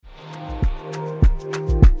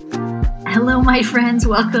Hello, my friends.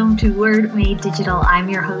 Welcome to Word Made Digital. I'm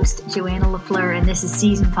your host, Joanna LaFleur, and this is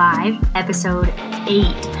Season 5, Episode 8.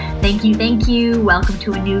 Thank you. Welcome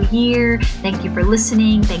to a new year. Thank you for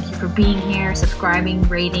listening. Thank you for being here, subscribing,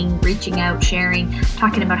 rating, reaching out, sharing,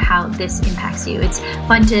 talking about how this impacts you. It's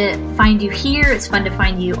fun to find you here. It's fun to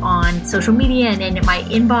find you on social media and in my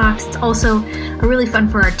inbox. It's also really fun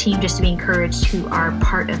for our team just to be encouraged who are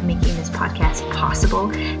part of making this podcast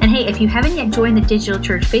possible. And hey, if you haven't yet joined the Digital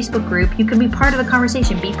Church Facebook group, you can be part of the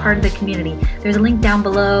conversation, be part of the community. There's a link down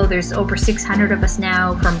below. There's over 600 of us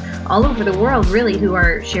now from all over the world, really, who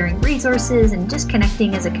are sharing resources and just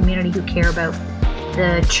connecting as a community who care about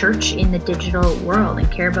the church in the digital world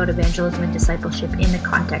and care about evangelism and discipleship in the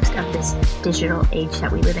context of this digital age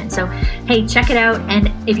that we live in. So, hey, check it out.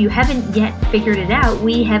 And if you haven't yet figured it out,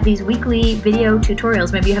 we have these weekly video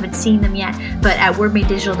tutorials. Maybe you haven't seen them yet, but at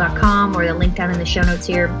wordmadedigital.com or the link down in the show notes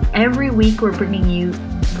here, every week we're bringing you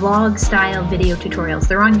vlog style video tutorials.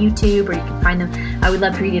 They're on YouTube or you can find them. I would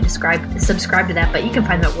love for you to subscribe to that, but you can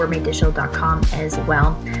find them at wordmadedigital.com as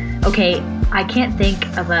well. Okay, I can't think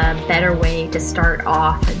of a better way to start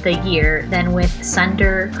off the year than with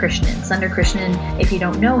Sundar Krishnan. Sundar Krishnan, if you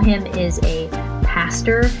don't know him, is a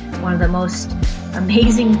pastor, one of the most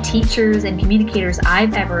amazing teachers and communicators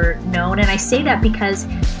I've ever known. And I say that because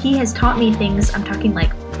he has taught me things, I'm talking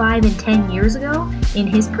like 5 and 10 years ago in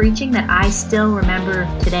his preaching that I still remember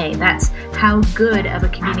today. That's how good of a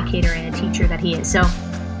communicator and a teacher that he is. So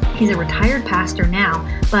he's a retired pastor now,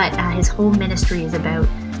 but his whole ministry is about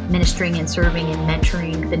ministering and serving and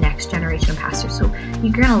mentoring the next generation of pastors. So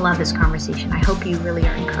you're going to love this conversation. I hope you really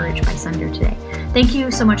are encouraged by Sundar today. Thank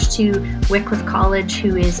you so much to Wycliffe College,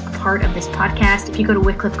 who is a part of this podcast. If you go to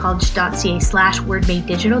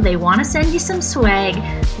wycliffecollege.ca/wordmadedigital, they want to send you some swag.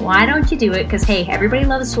 Why don't you do it? Because, hey, everybody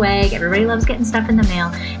loves swag. Everybody loves getting stuff in the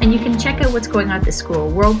mail. And you can check out what's going on at the school.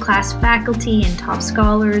 World-class faculty and top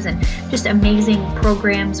scholars and just amazing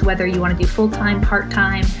programs, whether you want to do full-time,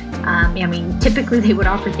 part-time. Typically they would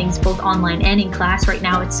offer things both online and in class. Right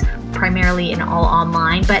now it's primarily an all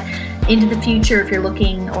online, but into the future, if you're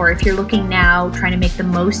looking now trying to make the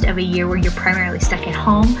most of a year where you're primarily stuck at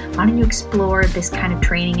home, why don't you explore this kind of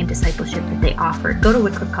training and discipleship that they offer? Go to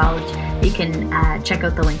Wycliffe College. You can check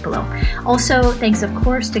out the link below. Also, thanks of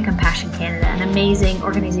course to Compassion Canada, an amazing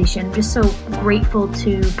organization. I'm just so grateful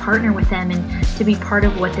to partner with them and to be part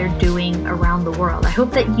of what they're doing around the world. I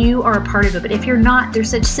hope that you are a part of it, but if you're not, there's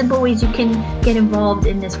such simple ways you can get involved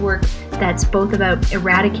in this work that's both about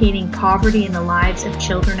eradicating poverty in the lives of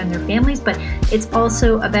children and their families, but it's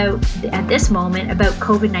also about, at this moment, about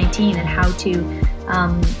COVID-19 and how to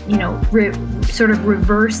sort of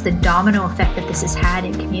reverse the domino effect that this has had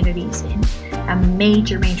in communities in a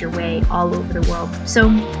major way all over the world.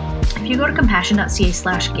 So if you go to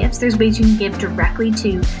compassion.ca/gifts, there's ways you can give directly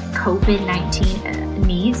to COVID-19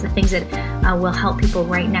 needs, the things that will help people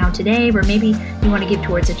right now today, or maybe you want to give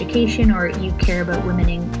towards education or you care about women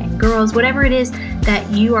and girls, whatever it is that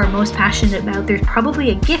you are most passionate about, there's probably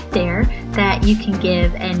a gift there that you can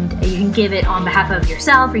give, and you can give it on behalf of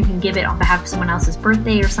yourself or you can give it on behalf of someone else's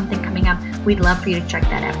birthday or something coming up. We'd love for you to check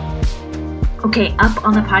that out. Okay, up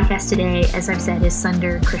on the podcast today, as I've said, is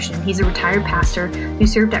Sundar Krishnan. He's a retired pastor who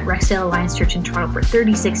served at Rexdale Alliance Church in Toronto for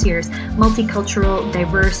 36 years, multicultural,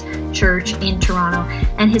 diverse church in Toronto.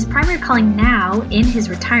 And his primary calling now in his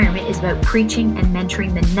retirement is about preaching and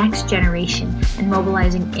mentoring the next generation and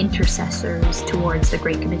mobilizing intercessors towards the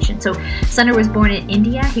Great Commission. So Sundar was born in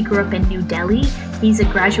India. He grew up in New Delhi. He's a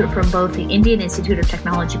graduate from both the Indian Institute of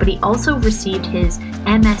Technology, but he also received his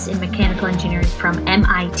MS in mechanical engineering from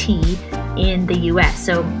MIT in the US.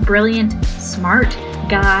 So brilliant, smart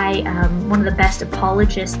guy, one of the best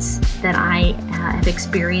apologists that I have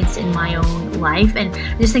experienced in my own life. And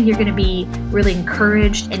I just think you're going to be really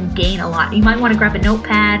encouraged and gain a lot. You might want to grab a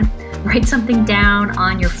notepad, write something down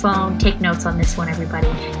on your phone, take notes on this one, everybody.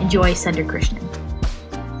 Enjoy Sundar Krishnan.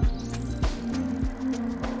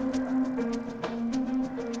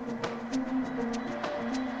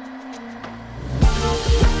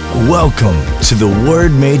 Welcome to the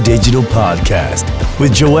Word Made Digital podcast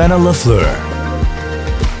with Joanna LaFleur.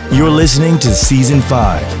 You're listening to Season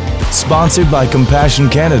 5, sponsored by Compassion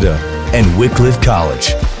Canada and Wycliffe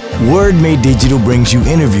College. Word Made Digital brings you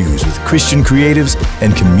interviews with Christian creatives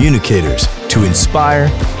and communicators to inspire,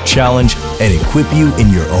 challenge, and equip you in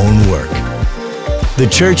your own work. The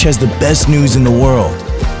church has the best news in the world,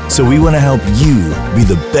 so we want to help you be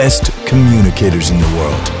the best communicators in the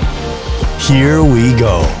world. Here we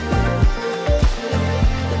go.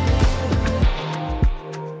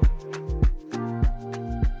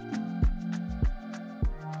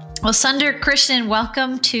 Well, Sundar Krishnan,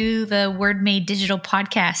 welcome to the Word Made Digital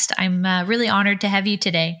podcast. I'm really honored to have you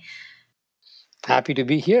today. Happy to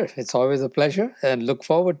be here. It's always a pleasure and look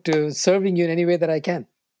forward to serving you in any way that I can.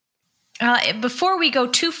 Before we go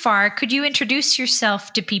too far, could you introduce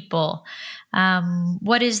yourself to people?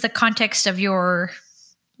 What is the context of your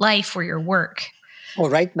life or your work?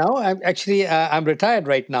 Well, right now, I'm retired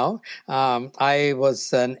right now. I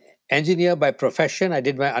was an engineer by profession. I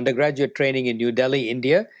did my undergraduate training in New Delhi,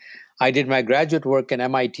 India. I did my graduate work in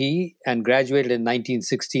MIT and graduated in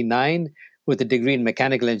 1969 with a degree in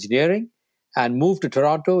mechanical engineering and moved to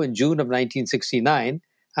Toronto in June of 1969.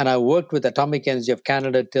 And I worked with Atomic Energy of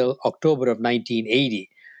Canada till October of 1980.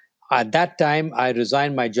 At that time, I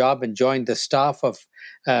resigned my job and joined the staff of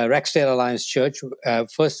Rexdale Alliance Church,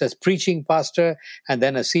 first as preaching pastor and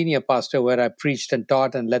then a senior pastor where I preached and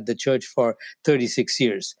taught and led the church for 36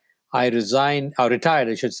 years. I retired,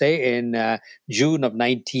 I should say, in June of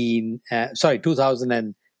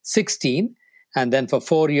 2016. And then for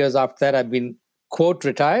 4 years after that, I've been, quote,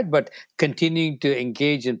 retired, but continuing to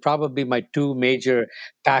engage in probably my two major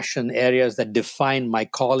passion areas that define my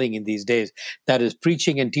calling in these days. That is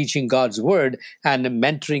preaching and teaching God's word and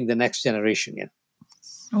mentoring the next generation.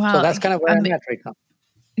 Wow. So that's kind of where I'm at right now.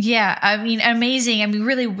 Yeah, I mean, amazing. I mean,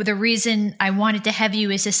 really, the reason I wanted to have you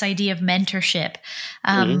is this idea of mentorship.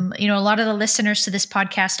 You know, a lot of the listeners to this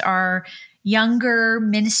podcast are younger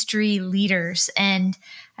ministry leaders, and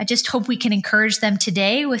I just hope we can encourage them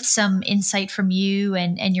today with some insight from you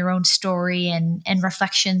and your own story and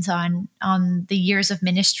reflections on the years of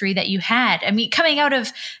ministry that you had. I mean, coming out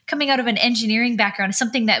of an engineering background,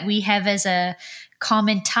 something that we have as a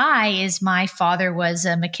common tie is my father was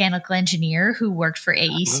a mechanical engineer who worked for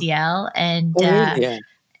AECL, and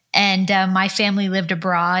my family lived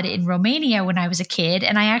abroad in Romania when I was a kid,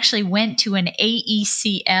 and I actually went to an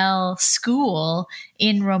AECL school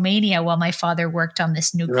in Romania while my father worked on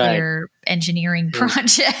this nuclear engineering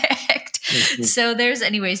project. So there's,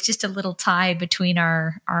 anyways, just a little tie between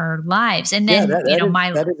our lives, and then that is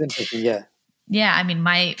interesting. Yeah. Yeah, I mean,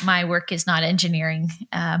 my work is not engineering,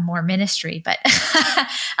 more ministry. But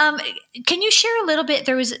can you share a little bit?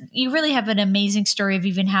 You really have an amazing story of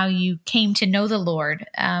even how you came to know the Lord.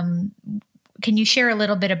 Can you share a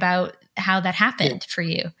little bit about how that happened for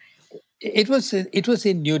you? It was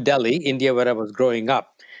in New Delhi, India, where I was growing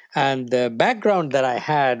up, and the background that I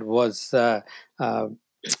had was the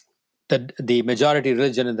majority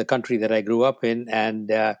religion in the country that I grew up in,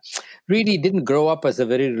 and really didn't grow up as a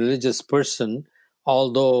very religious person,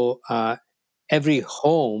 although every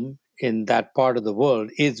home in that part of the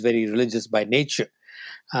world is very religious by nature.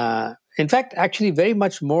 In fact, actually very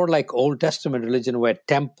much more like Old Testament religion, where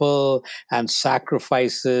temple and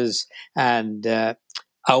sacrifices and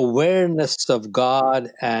awareness of God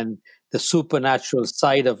and the supernatural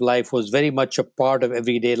side of life was very much a part of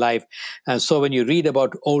everyday life. And so when you read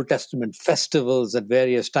about Old Testament festivals at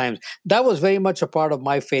various times, that was very much a part of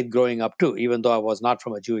my faith growing up too, even though I was not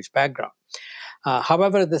from a Jewish background.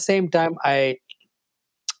 However, at the same time,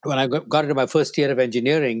 when I got into my first year of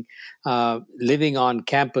engineering, living on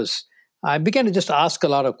campus, I began to just ask a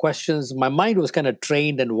lot of questions. My mind was kind of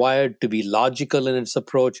trained and wired to be logical in its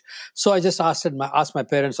approach. So I just asked my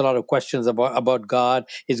parents a lot of questions about God.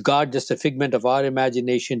 Is God just a figment of our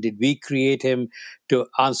imagination? Did we create him to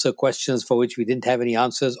answer questions for which we didn't have any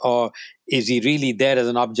answers? Or is he really there as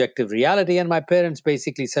an objective reality? And my parents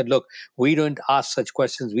basically said, look, we don't ask such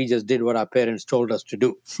questions. We just did what our parents told us to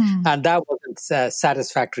do. And that wasn't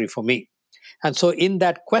satisfactory for me. And so in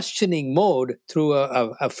that questioning mode, through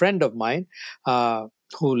a friend of mine,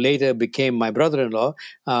 who later became my brother-in-law,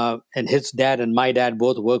 and his dad and my dad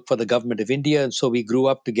both worked for the government of India. And so we grew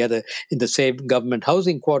up together in the same government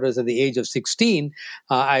housing quarters. At the age of 16,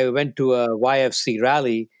 I went to a YFC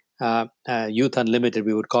rally, Youth Unlimited,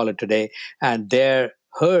 we would call it today, and there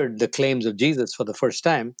heard the claims of Jesus for the first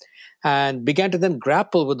time, and began to then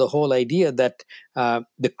grapple with the whole idea that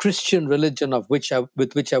the Christian religion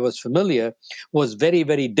with which I was familiar was very,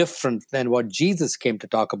 very different than what Jesus came to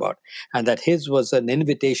talk about, and that his was an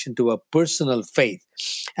invitation to a personal faith.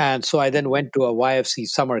 And so I then went to a YFC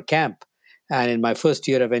summer camp, and in my first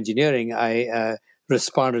year of engineering, I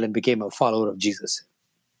responded and became a follower of Jesus.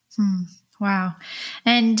 Wow.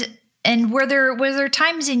 And were there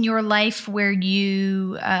times in your life where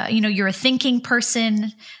you're a thinking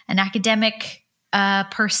person, an academic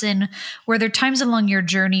person? Were there times along your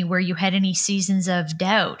journey where you had any seasons of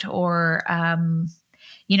doubt, or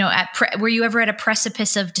were you ever at a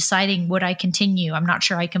precipice of deciding, would I continue? I'm not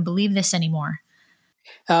sure I can believe this anymore.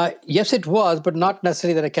 Yes, it was, but not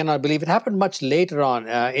necessarily that I cannot believe. It happened much later on.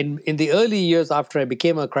 In the early years after I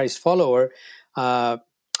became a Christ follower,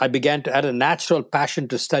 I began to add a natural passion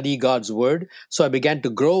to study God's word. So I began to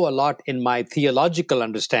grow a lot in my theological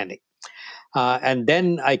understanding. And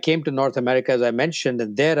then I came to North America, as I mentioned,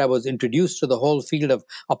 and there I was introduced to the whole field of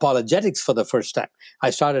apologetics for the first time. I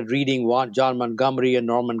started reading John Montgomery and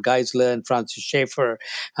Norman Geisler and Francis Schaeffer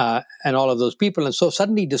and all of those people, and so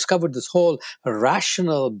suddenly discovered this whole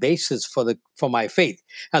rational basis for my faith.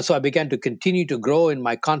 And so I began to continue to grow in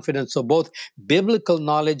my confidence. So both biblical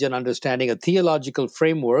knowledge and understanding, a theological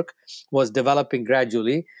framework was developing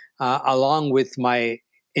gradually, along with my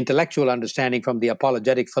intellectual understanding from the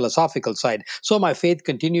apologetic philosophical side. So my faith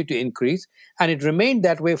continued to increase, and it remained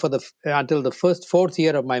that way until the fourth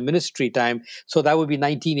year of my ministry time. So that would be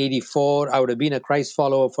 1984. I would have been a Christ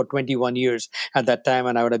follower for 21 years at that time,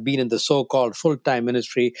 and I would have been in the so-called full-time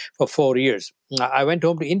ministry for 4 years. I went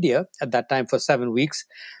home to India at that time for 7 weeks.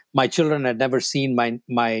 My children had never seen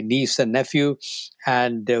my niece and nephew.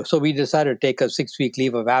 And so we decided to take a 6-week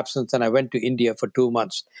leave of absence. And I went to India for 2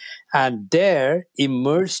 months. And there,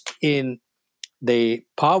 immersed in the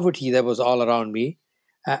poverty that was all around me,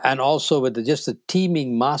 and also with just the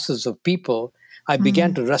teeming masses of people, I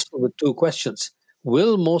began to wrestle with two questions.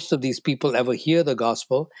 Will most of these people ever hear the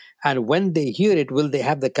gospel? And when they hear it, will they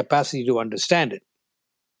have the capacity to understand it?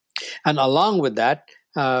 And along with that,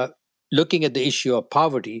 looking at the issue of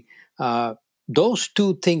poverty, those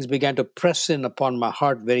two things began to press in upon my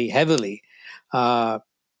heart very heavily. I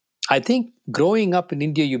think growing up in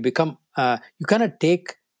India, you kind of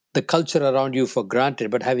take the culture around you for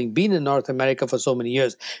granted. But having been in North America for so many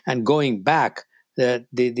years and going back,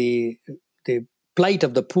 the plight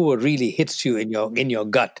of the poor really hits you in your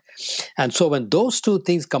gut. And so when those two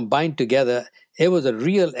things combined together, it was a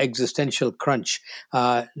real existential crunch.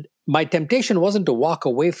 My temptation wasn't to walk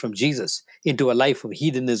away from Jesus into a life of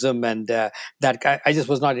hedonism, and that I just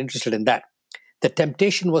was not interested in that. The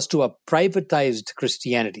temptation was to a privatized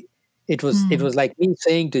Christianity. It was like me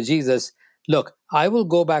saying to Jesus, look, I will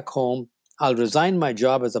go back home. I'll resign my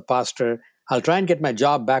job as a pastor. I'll try and get my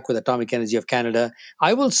job back with Atomic Energy of Canada.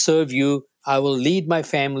 I will serve you. I will lead my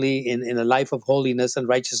family in a life of holiness and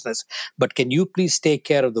righteousness. But can you please take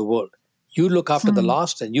care of the world? You look after the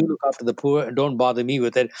lost and you look after the poor, and don't bother me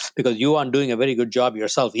with it, because you aren't doing a very good job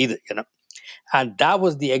yourself either, And that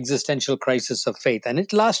was the existential crisis of faith. And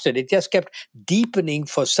it lasted. It just kept deepening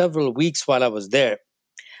for several weeks while I was there,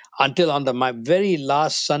 until on my very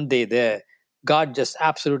last Sunday there, God just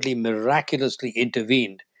absolutely miraculously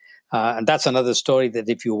intervened. And that's another story that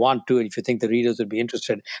if you want to, and if you think the readers would be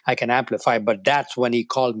interested, I can amplify. But that's when he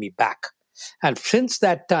called me back. And since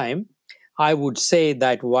that time, I would say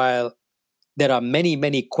that while there are many,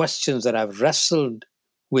 many questions that I've wrestled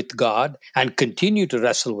with God and continue to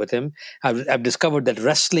wrestle with him, I've discovered that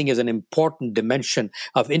wrestling is an important dimension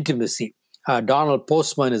of intimacy. Donald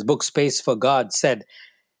Postma, in his book Space for God, said,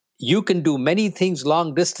 you can do many things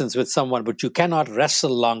long distance with someone, but you cannot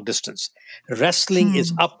wrestle long distance. Wrestling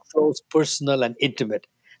is up close, personal, and intimate.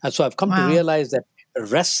 And so I've come to realize that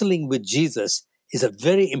wrestling with Jesus is a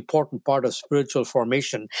very important part of spiritual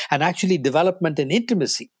formation and actually development and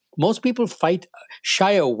intimacy. Most people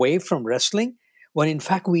shy away from wrestling, when in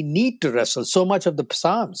fact we need to wrestle. So much of the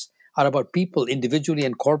Psalms are about people individually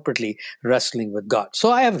and corporately wrestling with God.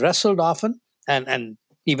 So I have wrestled often, and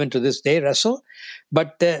even to this day wrestle,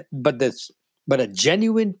 but a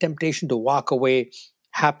genuine temptation to walk away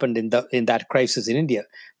happened in that crisis in India.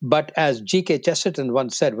 But as G.K. Chesterton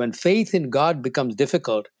once said, when faith in God becomes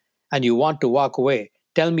difficult and you want to walk away,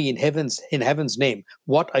 tell me in heaven's name,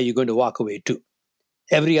 what are you going to walk away to?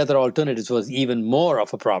 Every other alternative was even more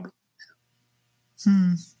of a problem.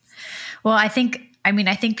 Well, I think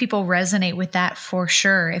people resonate with that for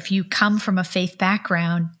sure. If you come from a faith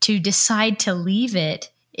background, to decide to leave it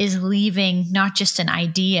is leaving not just an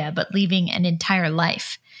idea, but leaving an entire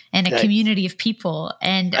life and a community of people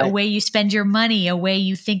and a way you spend your money, a way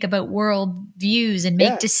you think about world views and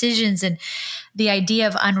make decisions. And the idea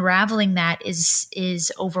of unraveling that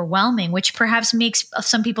is overwhelming, which perhaps makes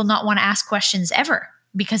some people not want to ask questions ever,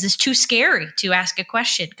 because it's too scary to ask a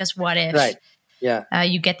question. Because what if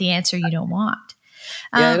you get the answer you don't want?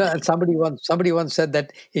 And somebody once said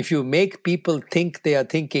that if you make people think they are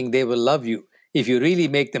thinking, they will love you. If you really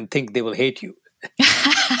make them think, they will hate you.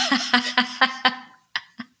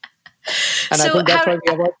 And so I think that's why we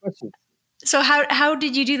have our questions. So how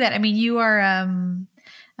did you do that? I mean, you are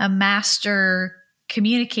a master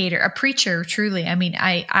communicator, a preacher, truly. I mean,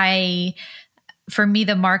 for me,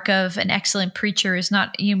 the mark of an excellent preacher is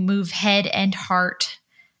not you move head and heart,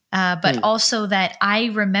 but also that I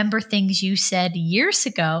remember things you said years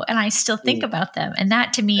ago and I still think about them. And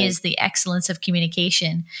that to me is the excellence of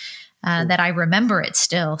communication. that I remember it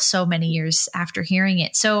still so many years after hearing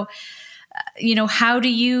it. So, how do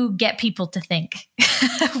you get people to think?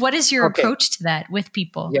 What is your approach to that with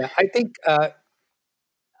people? Yeah, I think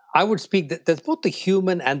I would speak that there's both the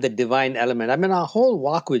human and the divine element. I mean, our whole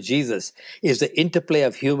walk with Jesus is the interplay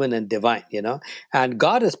of human and divine, and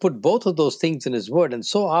God has put both of those things in his word. And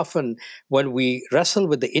so often when we wrestle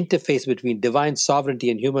with the interface between divine sovereignty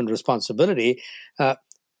and human responsibility,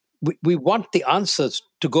 we want the answers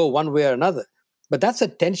to go one way or another. But that's a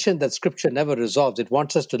tension that Scripture never resolves. It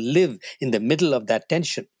wants us to live in the middle of that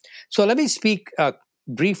tension. So let me speak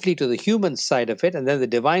briefly to the human side of it, and then the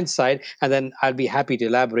divine side, and then I'll be happy to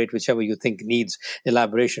elaborate whichever you think needs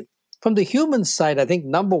elaboration. From the human side, I think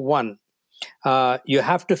number one, you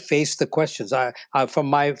have to face the questions. From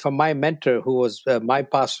my mentor, who was my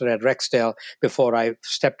pastor at Rexdale before I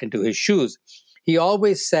stepped into his shoes, he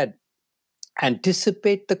always said,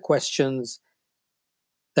 anticipate the questions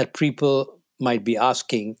that people might be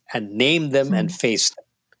asking and name them and face them.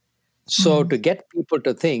 So to get people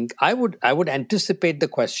to think, I would anticipate the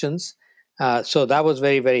questions. So that was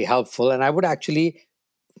very, very helpful. And I would actually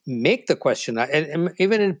make the question, and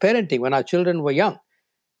even in parenting, when our children were young,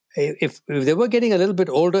 if they were getting a little bit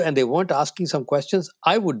older and they weren't asking some questions,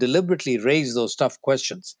 I would deliberately raise those tough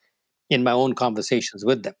questions in my own conversations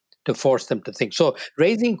with them to force them to think. So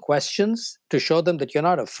raising questions to show them that you're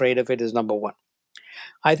not afraid of it is number one.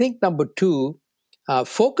 I think number two,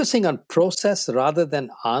 focusing on process rather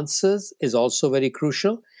than answers is also very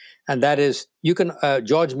crucial. And that is,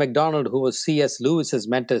 George MacDonald, who was C.S. Lewis's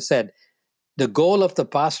mentor, said, the goal of the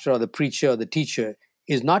pastor or the preacher or the teacher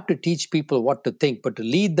is not to teach people what to think, but to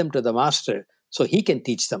lead them to the master so he can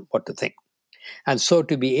teach them what to think. And so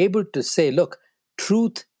to be able to say, look,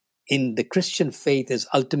 truth in the Christian faith is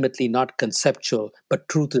ultimately not conceptual, but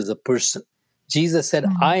truth is a person. Jesus said,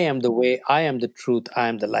 I am the way, I am the truth, I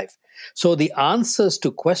am the life. So the answers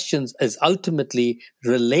to questions is ultimately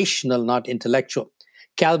relational, not intellectual.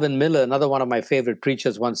 Calvin Miller, another one of my favorite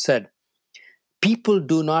preachers, once said, people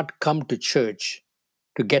do not come to church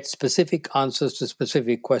to get specific answers to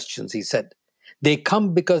specific questions, he said. They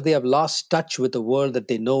come because they have lost touch with the world that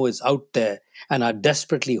they know is out there and are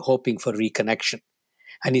desperately hoping for reconnection.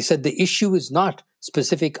 And he said the issue is not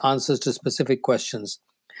specific answers to specific questions,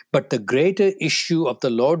 but the greater issue of the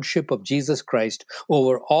lordship of Jesus Christ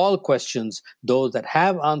over all questions, those that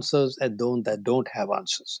have answers and those that don't have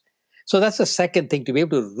answers. So that's the second thing, to be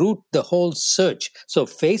able to root the whole search. So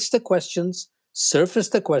face the questions, surface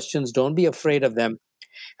the questions, don't be afraid of them,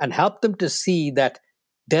 and help them to see that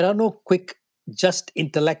there are no quick, just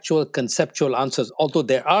intellectual, conceptual answers, although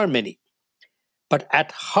there are many. But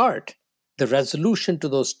at heart, the resolution to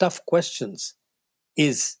those tough questions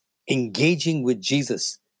is engaging with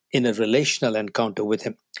Jesus in a relational encounter with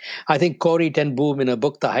him. I think Corrie ten Boom in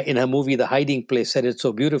her movie The Hiding Place said it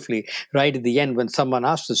so beautifully right at the end when someone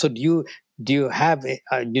asked her, so do you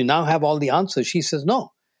now have all the answers? She says,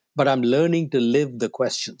 no, but I'm learning to live the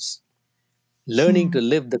questions. Learning to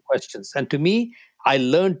live the questions. And to me, I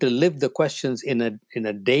learned to live the questions in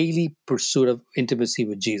a daily pursuit of intimacy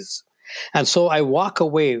with Jesus. And so I walk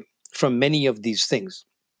away from many of these things,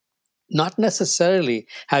 not necessarily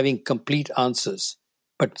having complete answers,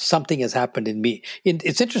 but something has happened in me.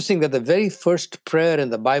 It's interesting that the very first prayer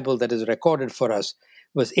in the Bible that is recorded for us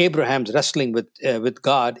was Abraham's wrestling with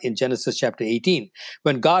God in Genesis chapter 18,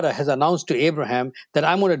 when God has announced to Abraham that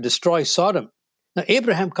I'm going to destroy Sodom. Now,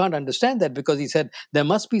 Abraham can't understand that because he said, there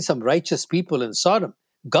must be some righteous people in Sodom.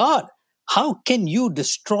 God, how can you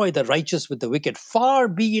destroy the righteous with the wicked? Far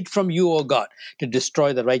be it from you, O God, to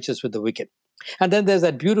destroy the righteous with the wicked. And then there's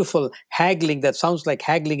that beautiful haggling that sounds like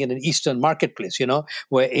haggling in an Eastern marketplace,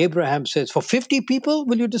 where Abraham says, for 50 people,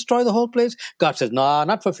 will you destroy the whole place? God says, no,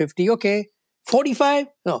 not for 50. Okay. 45?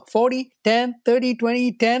 No, 40, 10, 30,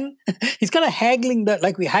 20, 10. He's kind of haggling that,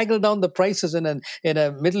 like we haggle down the prices in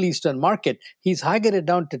a Middle Eastern market. He's haggled it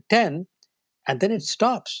down to 10, and then it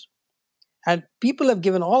stops. And people have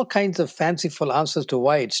given all kinds of fanciful answers to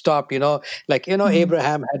why it stopped.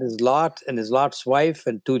 Abraham had his Lot and his Lot's wife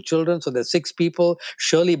and 2 children. So there's 6 people.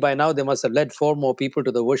 Surely by now they must have led 4 more people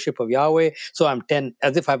to the worship of Yahweh. So I'm 10,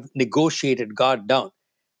 as if I've negotiated God down.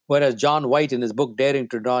 Whereas John White in his book, Daring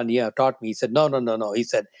to Draw Near, taught me, he said, no. He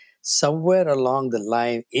said, somewhere along the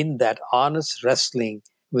line in that honest wrestling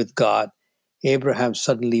with God, Abraham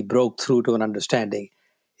suddenly broke through to an understanding.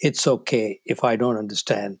 It's okay if I don't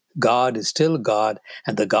understand. God is still God,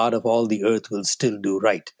 and the God of all the earth will still do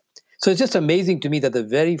right. So it's just amazing to me that the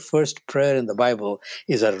very first prayer in the Bible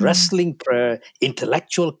is a wrestling prayer,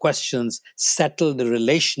 intellectual questions settled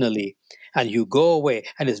relationally. and you go away.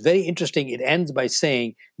 And it's very interesting. It ends by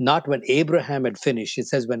saying, not when Abraham had finished. It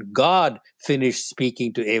says, when God finished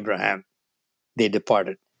speaking to Abraham, they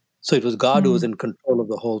departed. So it was God who was in control of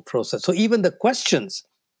the whole process. So even the questions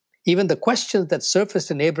that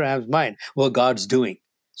surfaced in Abraham's mind were God's doing.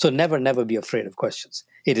 So never be afraid of questions.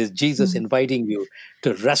 It is Jesus inviting you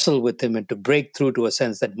to wrestle with him and to break through to a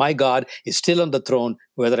sense that my God is still on the throne,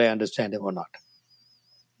 whether I understand him or not.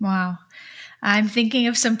 Wow. I'm thinking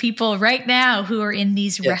of some people right now who are in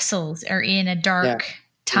these wrestles, or in a dark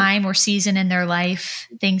time or season in their life.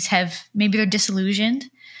 Maybe they're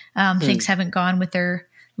disillusioned. Things haven't gone with their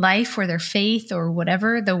life or their faith or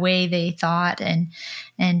whatever the way they thought, and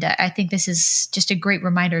I think this is just a great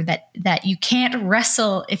reminder that you can't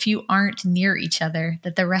wrestle if you aren't near each other,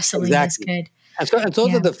 that the wrestling is good. And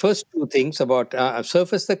those are the first two things about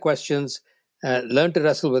surface the questions, learn to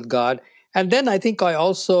wrestle with God. And then I think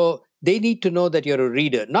they need to know that you're a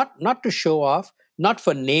reader, not to show off, not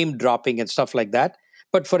for name dropping and stuff like that.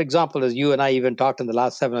 But for example, as you and I even talked in the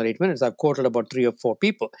last 7 or 8 minutes, I've quoted about 3 or 4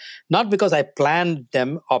 people, not because I planned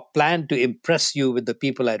them or planned to impress you with the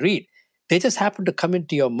people I read. They just happen to come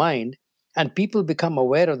into your mind, and people become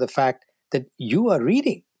aware of the fact that you are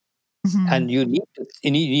reading, and you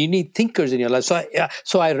need thinkers in your life.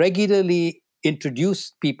 So I regularly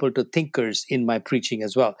introduce people to thinkers in my preaching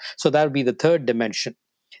as well. So that would be the third dimension.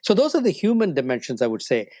 So those are the human dimensions, I would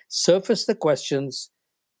say. Surface the questions,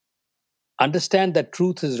 understand that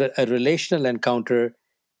truth is a relational encounter,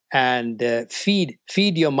 and feed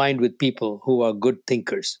your mind with people who are good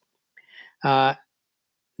thinkers.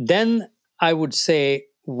 Then I would say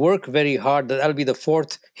work very hard. That'll be the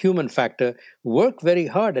fourth human factor. Work very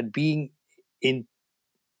hard at being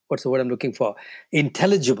what's the word I'm looking for?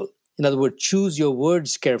 Intelligible. In other words, choose your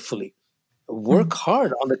words carefully. Work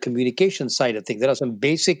hard on the communication side of things. There are some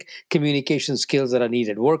basic communication skills that are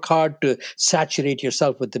needed. Work hard to saturate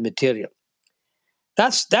yourself with the material.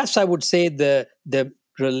 That's I would say the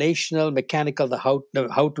relational, mechanical, the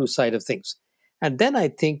how-to side of things. And then I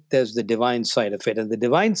think there's the divine side of it. And the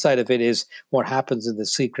divine side of it is what happens in the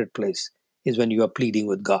secret place, is when you are pleading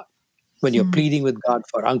with God. When you're pleading with God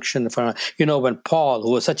for unction, when Paul,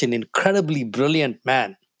 who was such an incredibly brilliant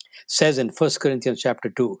man, says in 1 Corinthians chapter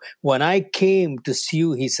 2, when I came to see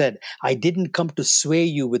you, he said, I didn't come to sway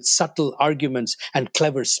you with subtle arguments and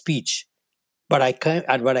clever speech. But I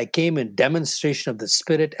came in demonstration of the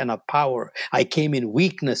Spirit and of power. I came in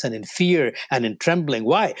weakness and in fear and in trembling.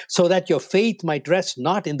 Why? So that your faith might rest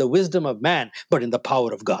not in the wisdom of man, but in the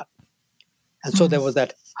power of God. And so there was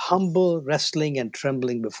that humble wrestling and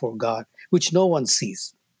trembling before God, which no one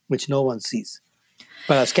sees.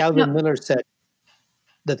 But as Calvin Miller said,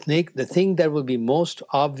 the thing that will be most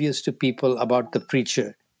obvious to people about the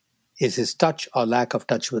preacher is his touch or lack of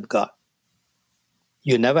touch with God.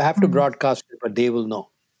 You never have to broadcast it, but they will know.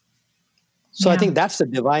 So I think that's the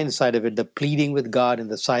divine side of it, the pleading with God in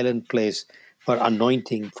the silent place for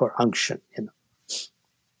anointing, for unction,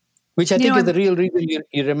 which I think is the real reason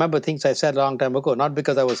you remember things I said a long time ago, not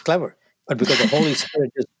because I was clever, but because the Holy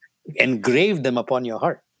Spirit just engraved them upon your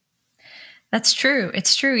heart. That's true.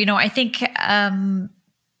 It's true. I think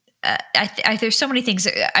there's so many things.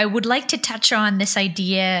 I would like to touch on this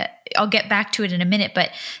idea. I'll get back to it in a minute,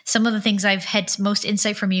 but some of the things I've had most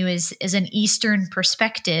insight from you is an Eastern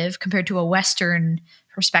perspective compared to a Western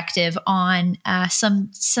perspective on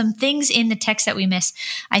some things in the text that we miss.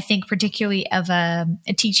 I think particularly of a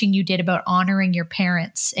teaching you did about honoring your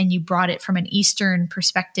parents, and you brought it from an Eastern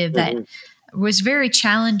perspective that was very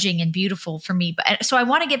challenging and beautiful for me. But so I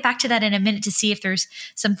want to get back to that in a minute to see if there's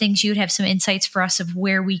some things you'd have some insights for us of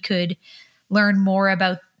where we could learn more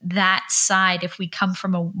about that side if we come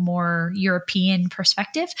from a more European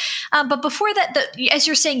perspective. But before that, as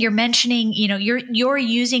you're saying, you're mentioning, you're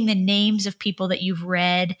using the names of people that you've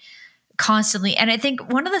read constantly. And I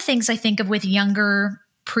think one of the things I think of with younger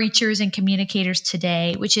preachers and communicators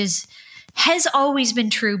today, which has always been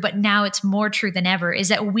true, but now it's more true than ever, is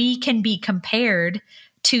that we can be compared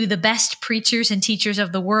to the best preachers and teachers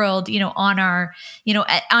of the world,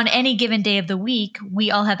 on any given day of the week.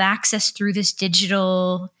 We all have access through this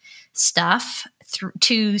digital stuff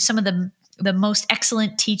to some of the most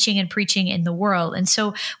excellent teaching and preaching in the world. And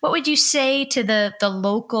so what would you say to the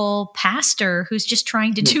local pastor who's just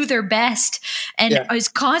trying to do their best and is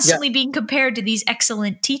constantly being compared to these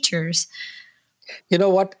excellent teachers? You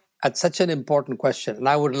know what? That's such an important question, and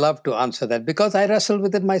I would love to answer that because I wrestled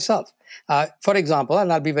with it myself. For example,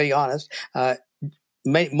 and I'll be very honest,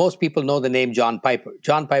 most people know the name John Piper.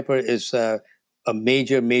 John Piper is a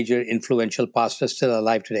major influential pastor still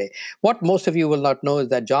alive today. What most of you will not know is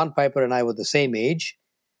that John Piper and I were the same age,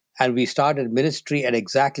 and we started ministry at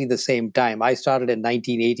exactly the same time. I started in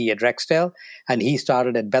 1980 at Rexdale, and he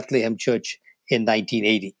started at Bethlehem Church in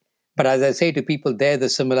 1980. But as I say to people, there the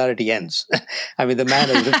similarity ends. I mean, the man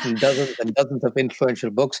has written dozens and dozens of influential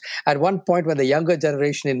books. At one point, when the younger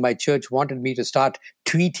generation in my church wanted me to start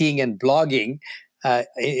tweeting and blogging,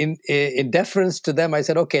 in deference to them, I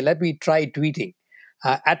said, okay, let me try tweeting.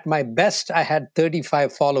 At my best, I had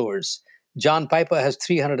 35 followers. John Piper has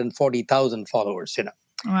 340,000 followers,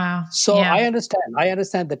 Wow. So Yeah. I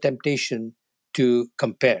understand the temptation to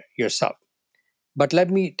compare yourself. But let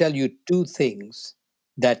me tell you two things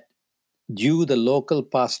that you, the local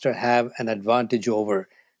pastor, have an advantage over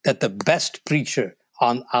that the best preacher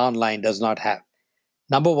online does not have.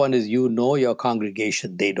 Number one is you know your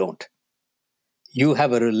congregation, they don't. You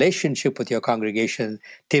have a relationship with your congregation.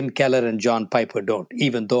 Tim Keller and John Piper don't,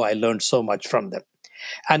 even though I learned so much from them.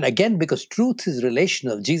 And again, because truth is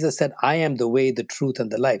relational, Jesus said, I am the way, the truth,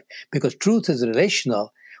 and the life. Because truth is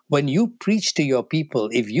relational, when you preach to your people,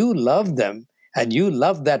 if you love them and you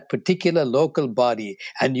love that particular local body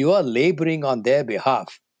and you are laboring on their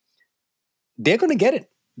behalf, they're going to get it.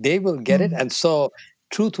 They will get it. And so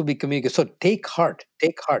truth will be communicated. So take heart.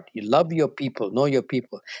 You love your people, know your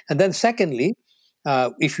people. And then secondly,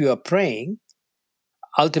 if you are praying,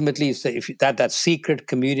 ultimately, it's that secret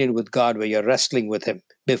communion with God where you're wrestling with Him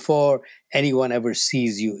before anyone ever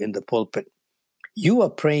sees you in the pulpit. You are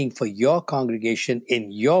praying for your congregation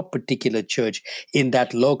in your particular church in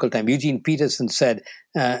that local time. Eugene Peterson said,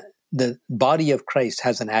 the body of Christ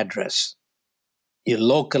has an address. You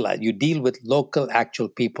localize, you deal with local actual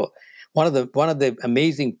people. One of the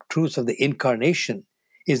amazing truths of the incarnation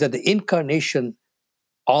is that the incarnation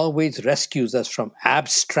always rescues us from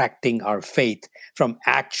abstracting our faith from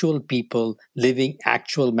actual people living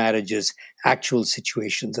actual marriages, actual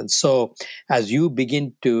situations. And so as you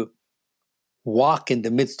begin to walk in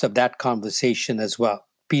the midst of that conversation as well,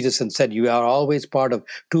 Peterson said, you are always part of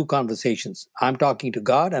two conversations. I'm talking to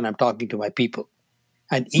God and I'm talking to my people.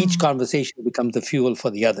 And each conversation becomes the fuel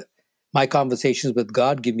for the other. My conversations with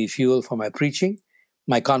God give me fuel for my preaching.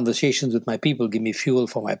 My conversations with my people give me fuel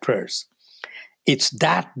for my prayers. It's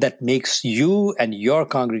that makes you and your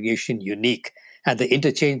congregation unique. And the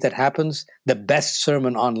interchange that happens, the best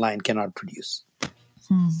sermon online cannot produce.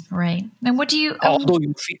 Right. And what do you... Although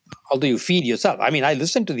you feed yourself. I mean, I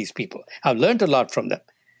listen to these people. I've learned a lot from them.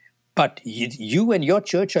 But you and your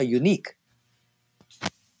church are unique.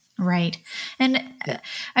 Right. And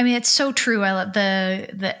I mean, it's so true. I love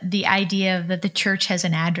the idea that the church has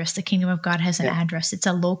an address. The kingdom of God has an address. It's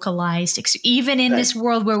a localized, even in this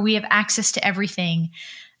world where we have access to everything.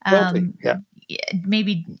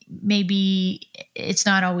 Maybe it's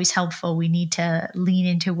not always helpful. We need to lean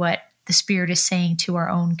into what the Spirit is saying to our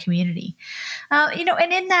own community. And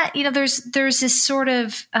in that, there's this sort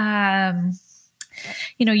of,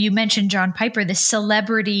 you mentioned John Piper, the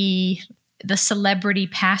celebrity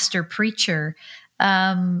pastor preacher.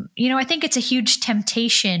 I think it's a huge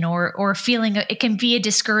temptation or feeling. It can be a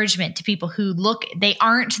discouragement to people who they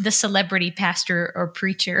aren't the celebrity pastor or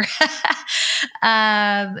preacher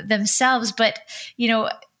themselves. But,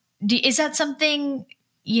 is that something,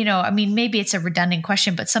 maybe it's a redundant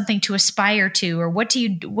question, but something to aspire to, or what do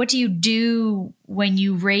you do when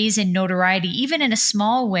you raise in notoriety, even in a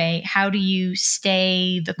small way? How do you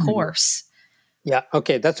stay the course? Yeah,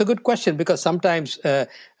 okay. That's a good question, because sometimes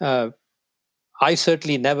I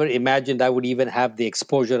certainly never imagined I would even have the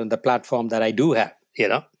exposure and the platform that I do have,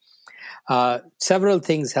 Several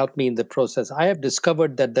things helped me in the process. I have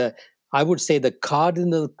discovered that the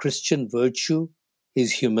cardinal Christian virtue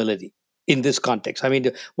is humility in this context. I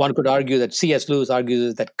mean, one could argue that C.S. Lewis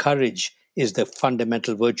argues that courage is the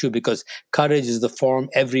fundamental virtue, because courage is the form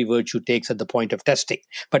every virtue takes at the point of testing.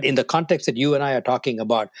 But in the context that you and I are talking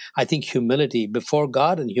about, I think humility before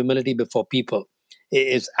God and humility before people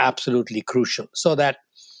is absolutely crucial, so that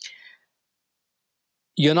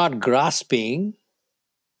you're not grasping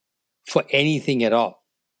for anything at all.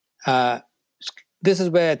 This is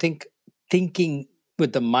where I think thinking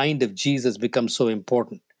with the mind of Jesus becomes so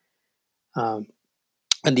important.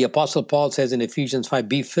 And the Apostle Paul says in Ephesians 5,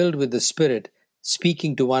 be filled with the Spirit,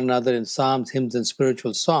 speaking to one another in psalms, hymns, and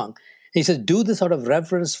spiritual song. And he says, do this out of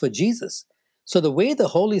reverence for Jesus. So the way the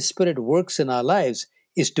Holy Spirit works in our lives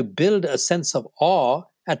is to build a sense of awe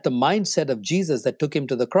at the mindset of Jesus that took him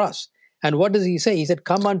to the cross. And what does he say? He said,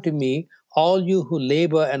 come unto me, all you who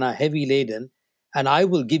labor and are heavy laden, and I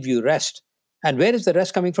will give you rest. And where is the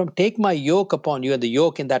rest coming from? Take my yoke upon you. And the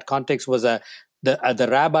yoke in that context was the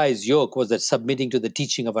rabbi's yoke, was that submitting to the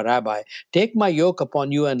teaching of a rabbi. Take my yoke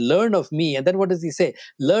upon you and learn of me. And then what does he say?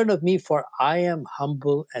 Learn of me, for I am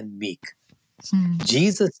humble and meek.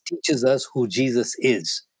 Jesus teaches us who Jesus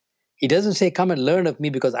is. He doesn't say, come and learn of me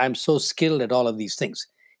because I'm so skilled at all of these things.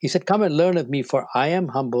 He said, come and learn of me, for I am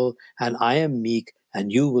humble and I am meek,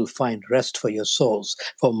 and you will find rest for your souls.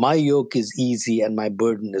 For my yoke is easy and my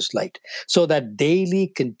burden is light. So that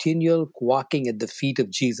daily, continual walking at the feet of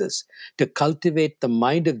Jesus to cultivate the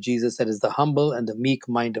mind of Jesus, that is the humble and the meek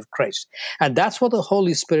mind of Christ. And that's what the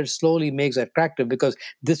Holy Spirit slowly makes attractive, because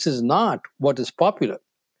this is not what is popular.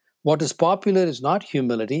 What is popular is not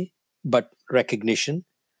humility, but recognition.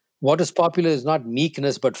 What is popular is not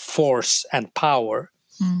meekness, but force and power.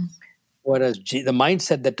 Whereas the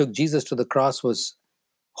mindset that took Jesus to the cross was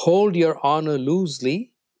hold your honor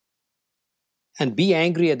loosely and be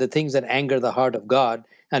angry at the things that anger the heart of God.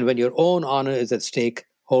 And when your own honor is at stake,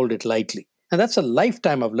 hold it lightly. And that's a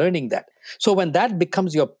lifetime of learning that. So when that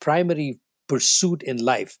becomes your primary pursuit in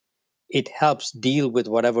life, it helps deal with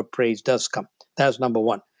whatever praise does come. That's number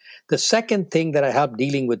one. The second thing that I helped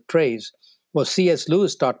dealing with praise was C.S.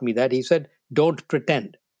 Lewis taught me that. He said, don't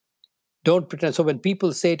pretend. Don't pretend. So when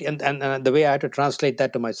people say it, and the way I had to translate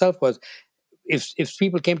that to myself was, if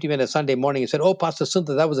people came to me on a Sunday morning and said, oh, Pastor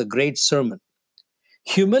Sundar, that was a great sermon.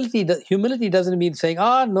 Humility doesn't mean saying,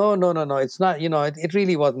 no, it's not, it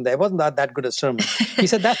really wasn't there. It wasn't that good a sermon. He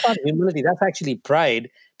said, that's not humility. That's actually pride,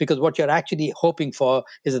 because what you're actually hoping for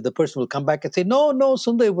is that the person will come back and say, no,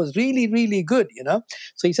 Sundar, it was really, really good,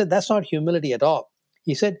 So he said, that's not humility at all.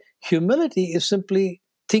 He said, humility is simply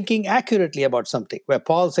thinking accurately about something, where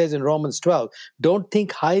Paul says in Romans 12, don't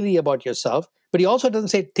think highly about yourself, but he also doesn't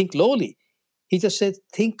say think lowly. He just says,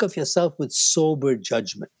 think of yourself with sober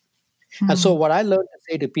judgment. And so what I learned to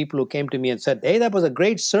say to people who came to me and said, hey, that was a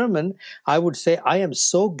great sermon, I would say, I am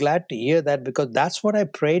so glad to hear that, because that's what I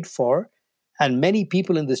prayed for. And many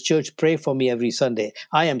people in this church pray for me every Sunday.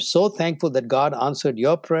 I am so thankful that God answered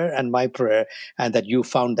your prayer and my prayer, and that you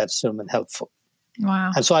found that sermon helpful.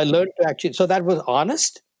 Wow. And so I learned to actually, so that was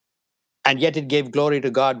honest, and yet it gave glory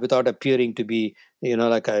to God without appearing to be,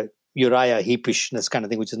 like a Uriah Heepishness kind of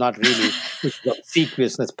thing, which is not really, which is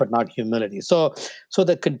obsequiousness, but not humility. So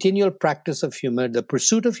the continual practice of humility, the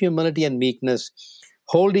pursuit of humility and meekness,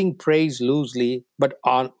 holding praise loosely, but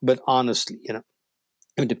honestly,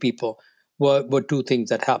 into people were two things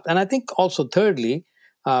that helped. And I think also thirdly,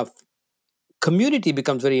 community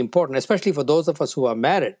becomes very important, especially for those of us who are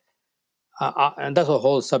married. And that's a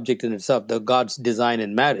whole subject in itself, the God's design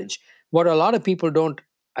in marriage. What a lot of people don't,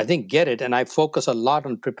 I think, get it, and I focus a lot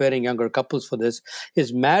on preparing younger couples for this,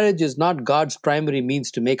 is marriage is not God's primary means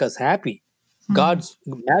to make us happy.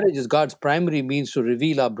 Marriage is God's primary means to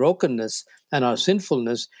reveal our brokenness and our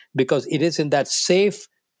sinfulness, because it is in that safe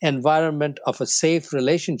environment of a safe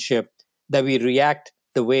relationship that we react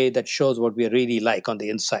the way that shows what we are really like on the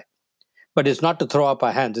inside. But it's not to throw up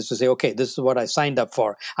our hands. It's to say, okay, this is what I signed up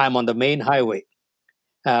for. I'm on the main highway.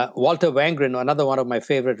 Walter Wangerin, another one of my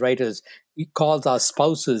favorite writers, he calls our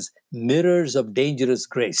spouses mirrors of dangerous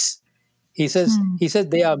grace. He says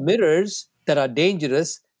they are mirrors that are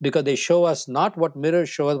dangerous because they show us not what mirrors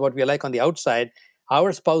show us what we are like on the outside.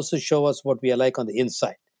 Our spouses show us what we are like on the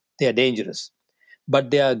inside. They are dangerous.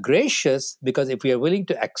 But they are gracious because if we are willing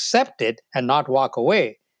to accept it and not walk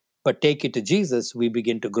away, but take it to Jesus, we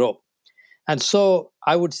begin to grow. And so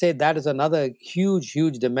I would say that is another huge,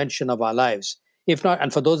 huge dimension of our lives. If not,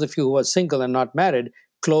 and for those of you who are single and not married,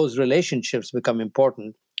 close relationships become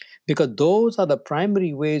important, because those are the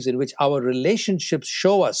primary ways in which our relationships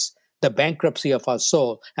show us the bankruptcy of our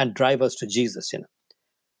soul and drive us to Jesus.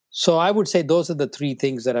 So I would say those are the three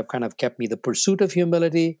things that have kind of kept me: the pursuit of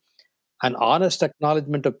humility, an honest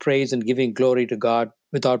acknowledgement of praise and giving glory to God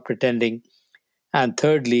without pretending, and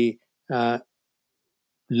thirdly,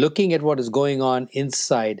 looking at what is going on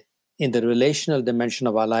inside in the relational dimension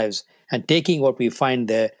of our lives and taking what we find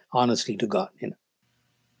there honestly to God.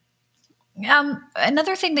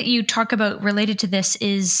 Another thing that you talk about related to this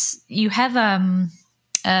is you have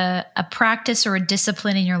a practice or a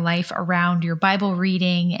discipline in your life around your Bible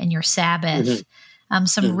reading and your Sabbath,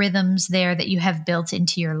 some rhythms there that you have built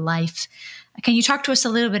into your life. Can you talk to us a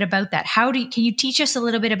little bit about that? Can you teach us a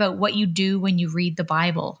little bit about what you do when you read the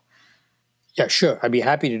Bible? Yeah, sure. I'd be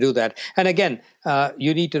happy to do that. And again,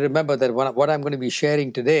 you need to remember that what I'm going to be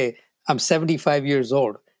sharing today, I'm 75 years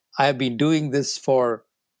old. I have been doing this for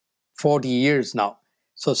 40 years now.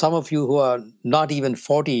 So some of you who are not even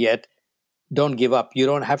 40 yet, don't give up. You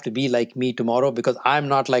don't have to be like me tomorrow, because I'm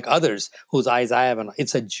not like others whose eyes I have.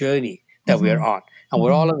 It's a journey that we're on. And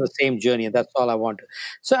we're all on the same journey, and that's all I want to.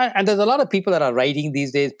 So, and there's a lot of people that are writing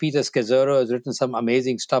these days. Peter Scazzero has written some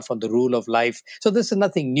amazing stuff on the rule of life. So this is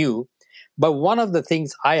nothing new. But one of the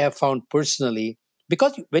things I have found personally,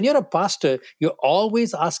 because when you're a pastor, you're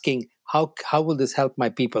always asking, how will this help my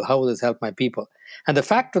people? How will this help my people? And the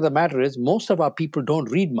fact of the matter is, most of our people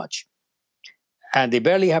don't read much. And they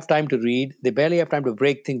barely have time to read. They barely have time to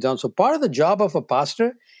break things down. So part of the job of a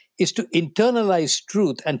pastor is to internalize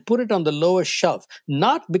truth and put it on the lower shelf,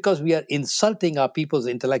 not because we are insulting our people's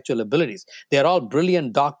intellectual abilities. They're all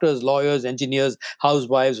brilliant doctors, lawyers, engineers,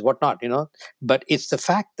 housewives, whatnot, but it's the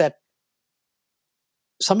fact that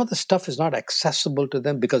some of the stuff is not accessible to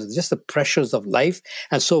them because of just the pressures of life.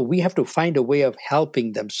 And so we have to find a way of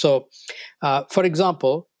helping them. So, for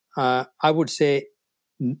example, I would say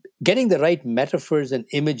getting the right metaphors and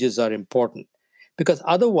images are important, because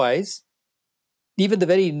otherwise, even the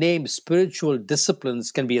very name spiritual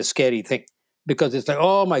disciplines can be a scary thing, because it's like,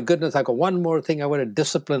 oh my goodness, I got one more thing I want to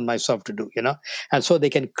discipline myself to do, And so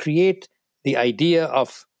they can create the idea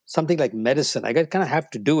of something like medicine. I kind of have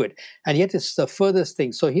to do it. And yet it's the furthest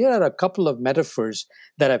thing. So here are a couple of metaphors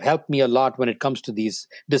that have helped me a lot when it comes to these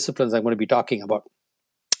disciplines I'm going to be talking about.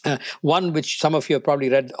 One which some of you have probably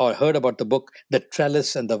read or heard about, the book, The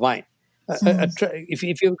Trellis and the Vine.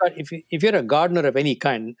 If you're a gardener of any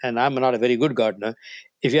kind, and I'm not a very good gardener,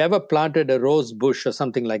 if you ever planted a rose bush or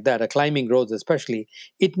something like that, a climbing rose especially,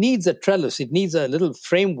 it needs a trellis. It needs a little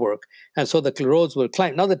framework, and so the rose will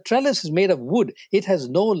climb. Now, the trellis is made of wood. It has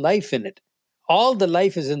no life in it. All the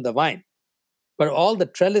life is in the vine. But all the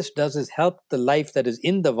trellis does is help the life that is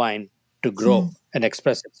in the vine to grow and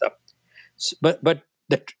express itself. But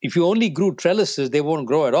if you only grew trellises, they won't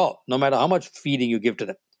grow at all, no matter how much feeding you give to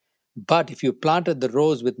them. But if you planted the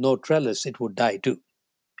rose with no trellis, it would die too.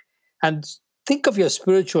 And think of your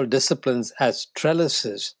spiritual disciplines as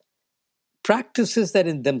trellises, practices that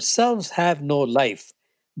in themselves have no life,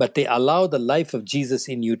 but they allow the life of Jesus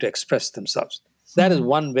in you to express themselves. That is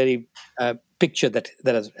one very picture that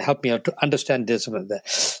has helped me out to understand discipline there.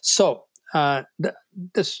 So, all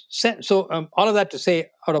of that to say,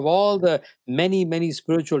 out of all the many, many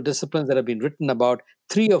spiritual disciplines that have been written about,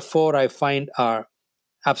 3 or 4 I find are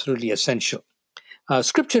absolutely essential.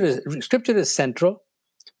 Scripture is central.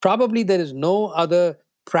 Probably there is no other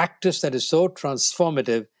practice that is so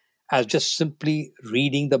transformative as just simply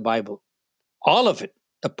reading the Bible. All of it,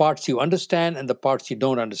 the parts you understand and the parts you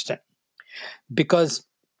don't understand. Because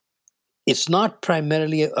it's not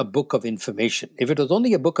primarily a book of information. If it was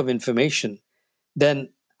only a book of information, then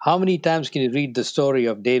how many times can you read the story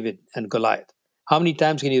of David and Goliath? How many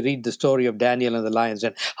times can you read the story of Daniel and the lions?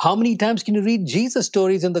 And how many times can you read Jesus'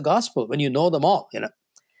 stories in the gospel when you know them all?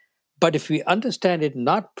 But if we understand it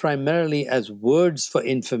not primarily as words for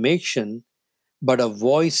information, but a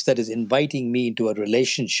voice that is inviting me into a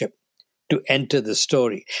relationship to enter the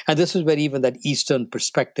story. And this is where even that Eastern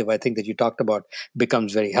perspective, I think, that you talked about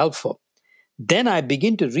becomes very helpful. Then I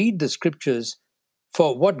begin to read the scriptures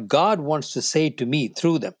for what God wants to say to me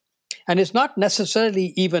through them. And it's not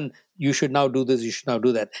necessarily even, you should now do this, you should now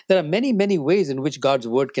do that. There are many, many ways in which God's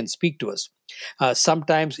word can speak to us.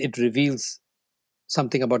 Sometimes it reveals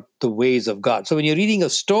something about the ways of God. So when you're reading a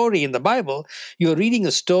story in the Bible, you're reading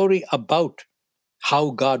a story about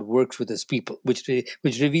how God works with his people, which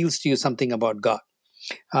reveals to you something about God.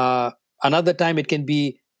 Another time it can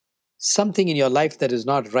be something in your life that is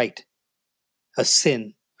not right, a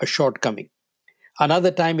sin, a shortcoming.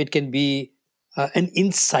 Another time it can be an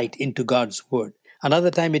insight into God's word.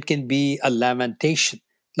 Another time it can be a lamentation,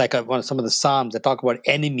 like some of the Psalms that talk about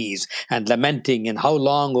enemies and lamenting and how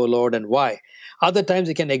long, O Lord, and why. Other times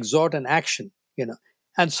it can exhort an action,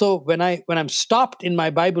 And so when I'm stopped in my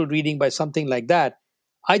Bible reading by something like that,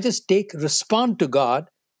 I just respond to God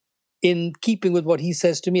in keeping with what he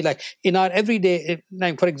says to me. Like in our everyday,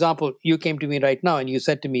 like for example, you came to me right now and you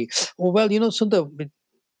said to me, oh, well, Sundar,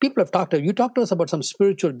 people have you talked to us about some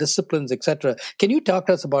spiritual disciplines, etc. Can you talk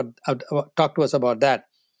to us about that?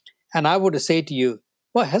 And I would say to you,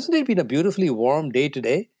 well, hasn't it been a beautifully warm day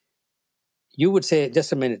today? You would say,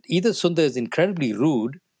 just a minute, either Sundar is incredibly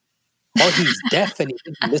rude, or he's deaf and he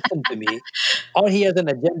doesn't listen to me, or he has an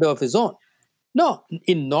agenda of his own. No,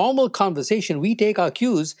 in normal conversation, we take our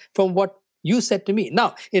cues from what you said to me.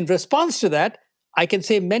 Now, in response to that, I can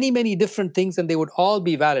say many, many different things and they would all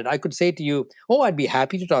be valid. I could say to you, oh, I'd be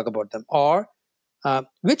happy to talk about them. Or,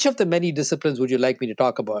 which of the many disciplines would you like me to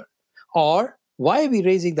talk about? Or, why are we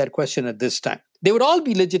raising that question at this time? They would all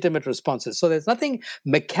be legitimate responses. So there's nothing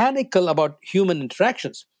mechanical about human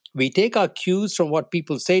interactions. We take our cues from what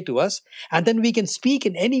people say to us, and then we can speak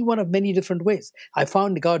in any one of many different ways. I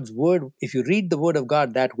found God's word, if you read the word of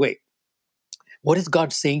God that way, what is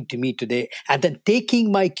God saying to me today? And then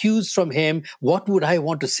taking my cues from him, what would I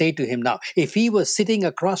want to say to him now? If he was sitting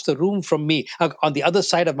across the room from me, on the other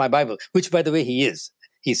side of my Bible, which by the way he is,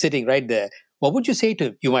 he's sitting right there, what would you say to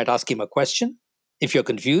him? You might ask him a question if you're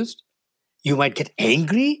confused. You might get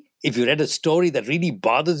angry if you read a story that really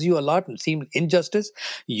bothers you a lot and seemed injustice.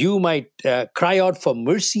 You might cry out for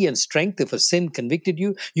mercy and strength if a sin convicted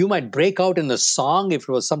you. You might break out in a song if it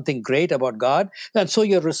was something great about God. And so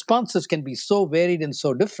your responses can be so varied and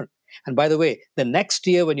so different. And by the way, the next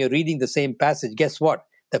year when you're reading the same passage, guess what?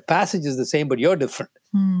 The passage is the same, but you're different.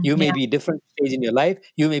 You may be a different stage in your life.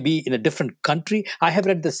 You may be in a different country. I have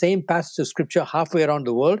read the same passage of scripture halfway around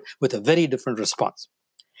the world with a very different response.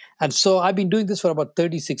 And so I've been doing this for about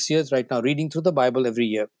 36 years right now, reading through the Bible every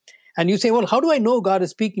year. And you say, well, how do I know God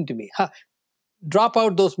is speaking to me? Drop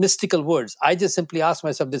out those mystical words. I just simply ask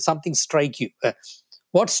myself, did something strike you?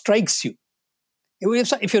 What strikes you?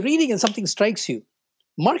 If you're reading and something strikes you,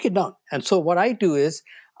 mark it down. And so what I do is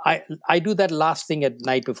I do that last thing at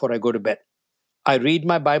night before I go to bed. I read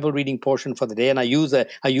my Bible reading portion for the day, and I use a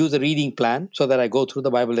reading plan so that I go through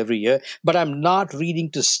the Bible every year. But I'm not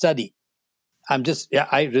reading to study.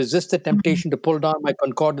 I resist the temptation to pull down my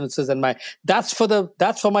concordances and that's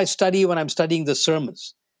for my study when I'm studying the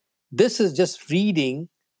sermons. This is just reading,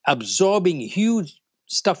 absorbing huge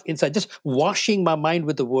stuff inside, just washing my mind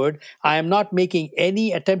with the word. I am not making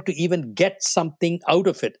any attempt to even get something out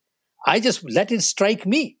of it. I just let it strike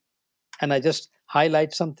me, and I just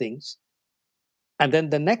highlight some things. And then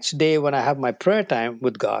the next day when I have my prayer time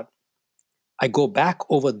with God, I go back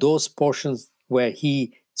over those portions where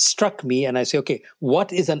he struck me, and I say, okay,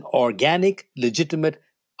 what is an organic, legitimate,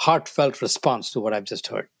 heartfelt response to what I've just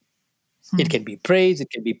heard? It can be praise, it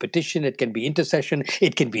can be petition, it can be intercession,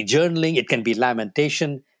 it can be journaling, it can be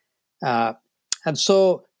lamentation. And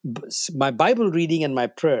so my Bible reading and my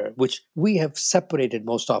prayer, which we have separated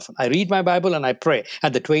most often. I read my Bible and I pray,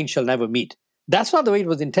 and the twain shall never meet. That's not the way it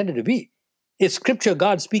was intended to be. It's scripture,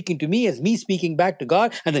 God speaking to me as me speaking back to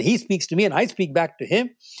God, and then he speaks to me and I speak back to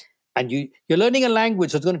him. And you're learning a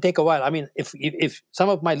language, so it's going to take a while. I mean, if some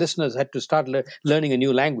of my listeners had to start learning a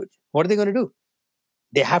new language, what are they going to do?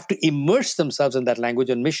 They have to immerse themselves in that language.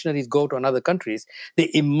 When missionaries go to other countries, they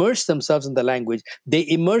immerse themselves in the language. They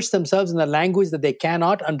immerse themselves in a language that they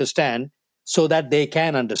cannot understand so that they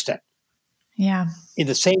can understand. Yeah. In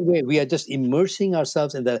the same way, we are just immersing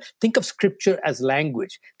ourselves think of scripture as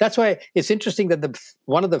language. That's why it's interesting that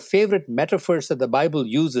one of the favorite metaphors that the Bible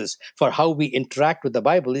uses for how we interact with the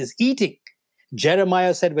Bible is eating.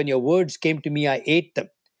 Jeremiah said, when your words came to me, I ate them.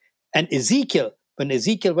 And when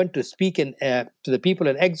Ezekiel went to speak to the people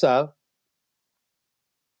in exile,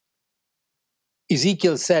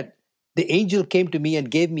 Ezekiel said, the angel came to me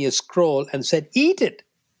and gave me a scroll and said, eat it.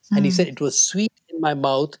 And he said, it was sweet in my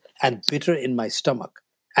mouth and bitter in my stomach.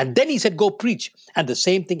 And then he said, go preach. And the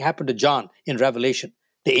same thing happened to John in Revelation.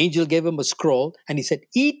 The angel gave him a scroll and he said,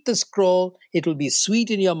 eat the scroll. It will be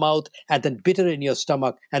sweet in your mouth and then bitter in your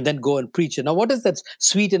stomach, and then go and preach it. Now, what does that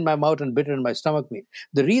sweet in my mouth and bitter in my stomach mean?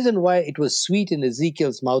 The reason why it was sweet in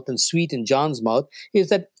Ezekiel's mouth and sweet in John's mouth is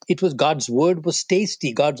that God's word was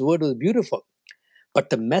tasty. God's word was beautiful. But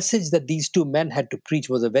the message that these two men had to preach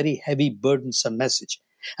was a very heavy, burdensome message.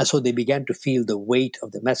 And so they began to feel the weight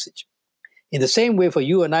of the message. In the same way, for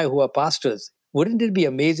you and I who are pastors, wouldn't it be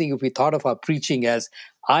amazing if we thought of our preaching as,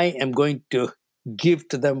 I am going to give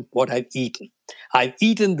to them what I've eaten. I've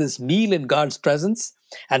eaten this meal in God's presence,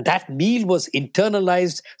 and that meal was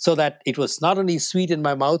internalized so that it was not only sweet in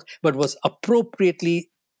my mouth, but was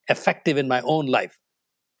appropriately effective in my own life.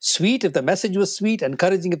 Sweet if the message was sweet,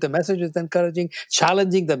 encouraging if the message was encouraging,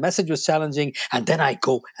 challenging, the message was challenging, and then I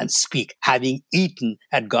go and speak, having eaten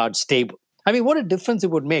at God's table. I mean, what a difference it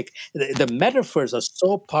would make. The metaphors are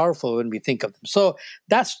so powerful when we think of them. So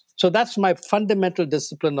that's my fundamental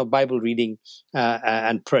discipline of Bible reading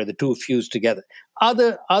and prayer, the two fused together.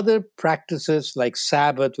 Other practices like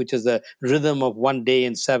Sabbath, which is the rhythm of 1 day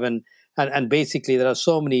in 7, and basically there are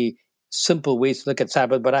so many simple ways to look at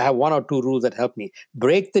Sabbath, but I have 1 or 2 rules that help me.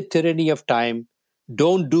 Break the tyranny of time.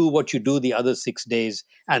 Don't do what you do the other 6 days,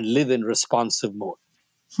 and live in responsive mode.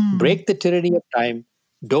 Break the tyranny of time.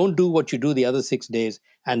 Don't do what you do the other 6 days,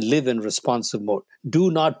 and live in responsive mode.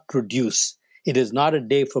 Do not produce. It is not a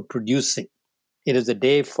day for producing. It is a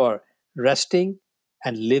day for resting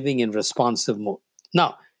and living in responsive mode.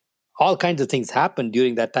 Now, all kinds of things happen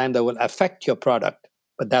during that time that will affect your product,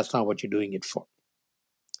 but that's not what you're doing it for.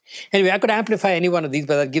 Anyway, I could amplify any one of these,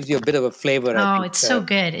 but that gives you a bit of a flavor. It's so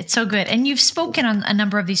good. It's so good. And you've spoken on a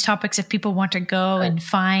number of these topics if people want to go and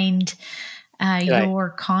find your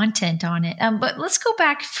content on it. But let's go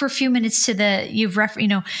back for a few minutes to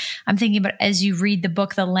I'm thinking about, as you read the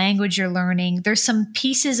book, the language you're learning, there's some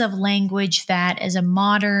pieces of language that as a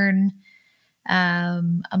modern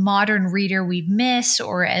reader we miss,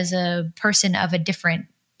 or as a person of a different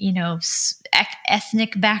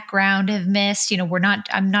ethnic background have missed.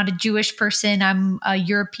 I'm not a Jewish person. I'm a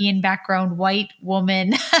European background, white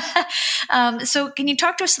woman. So can you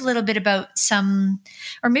talk to us a little bit about some,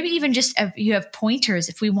 or maybe even just you have pointers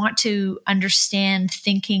if we want to understand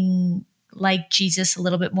thinking like Jesus a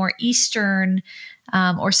little bit more Eastern,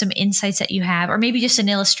 or some insights that you have, or maybe just an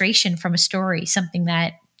illustration from a story, something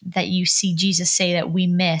that you see Jesus say that we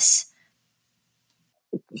miss.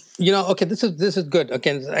 Okay, this is good.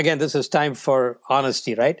 Okay, again, this is time for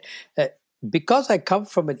honesty, right? Because I come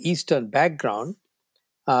from an Eastern background,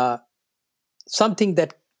 something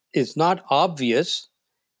that is not obvious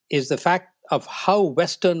is the fact of how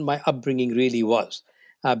Western my upbringing really was.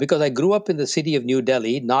 Because I grew up in the city of New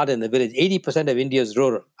Delhi, not in the village. 80% of India is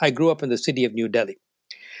rural. I grew up in the city of New Delhi.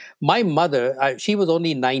 My mother, she was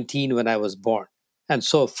only 19 when I was born. And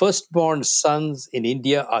so firstborn sons in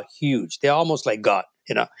India are huge. They're almost like God,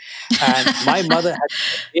 And my mother had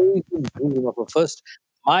an amazing dream of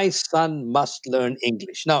my son must learn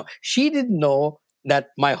English. Now, she didn't know that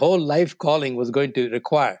my whole life calling was going to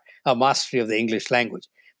require a mastery of the English language.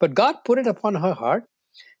 But God put it upon her heart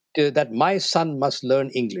that my son must learn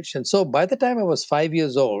English. And so by the time I was 5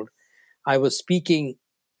 years old, I was speaking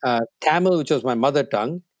Tamil, which was my mother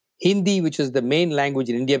tongue, Hindi, which is the main language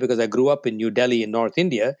in India because I grew up in New Delhi in North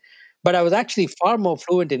India. But I was actually far more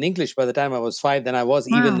fluent in English by the time I was 5 than I was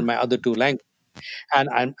even in my other two languages. And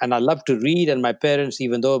I love to read, and my parents,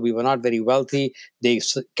 even though we were not very wealthy, they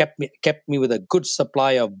kept me with a good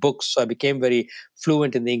supply of books. So I became very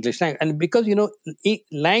fluent in the English language. And because,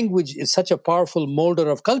 language is such a powerful molder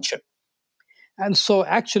of culture. And so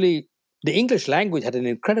actually, the English language had an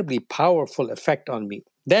incredibly powerful effect on me.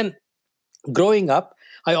 Then growing up,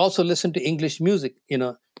 I also listened to English music,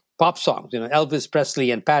 pop songs, Elvis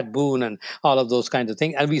Presley and Pat Boone and all of those kinds of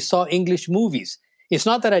things. And we saw English movies. It's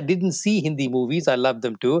not that I didn't see Hindi movies. I loved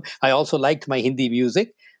them too. I also liked my Hindi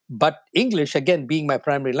music, but English, again, being my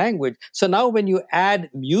primary language. So now when you add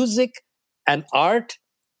music and art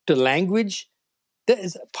to language, there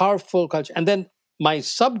is a powerful culture. And then my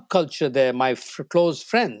subculture there, my close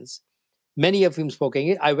friends, many of whom spoke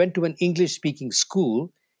English, I went to an English-speaking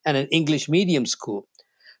school and an English medium school.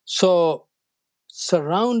 So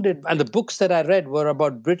surrounded, and the books that I read were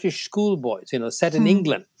about British schoolboys, set in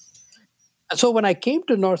England. And so when I came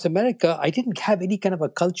to North America, I didn't have any kind of a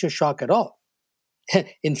culture shock at all.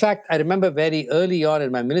 In fact, I remember very early on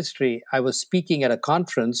in my ministry, I was speaking at a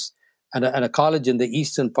conference at a college in the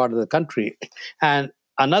eastern part of the country. And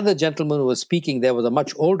another gentleman who was speaking there was a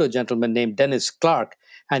much older gentleman named Dennis Clark,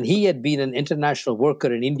 and he had been an international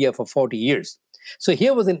worker in India for 40 years. So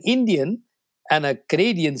here was an Indian and a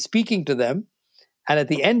Canadian speaking to them. And at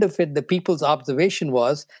the end of it, the people's observation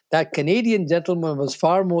was that Canadian gentleman was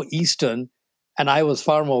far more Eastern and I was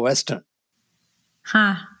far more Western.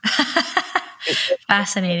 Huh.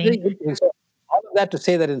 Fascinating. So all of that to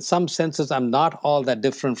say that in some senses, I'm not all that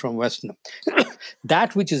different from Western.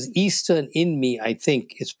 That which is Eastern in me, I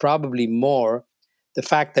think, is probably more the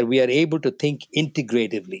fact that we are able to think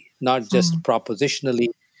integratively, not just propositionally,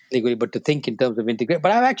 but to think in terms of integration.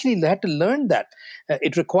 But I've actually had to learn that.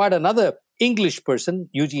 It required another English person,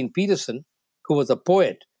 Eugene Peterson, who was a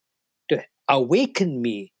poet, to awaken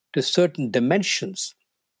me to certain dimensions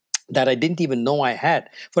that I didn't even know I had.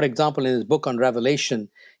 For example, in his book on Revelation,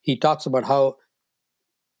 he talks about how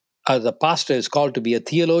the pastor is called to be a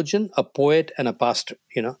theologian, a poet, and a pastor.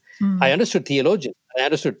 I understood theologian, I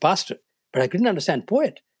understood pastor, but I couldn't understand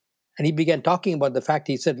poet. And he began talking about the fact,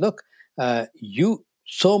 he said, look,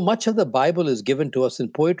 so much of the Bible is given to us in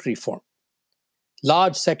poetry form.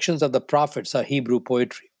 Large sections of the prophets are Hebrew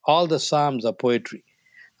poetry. All the Psalms are poetry.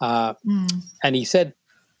 And he said,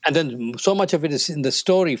 and then so much of it is in the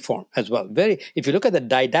story form as well. If you look at the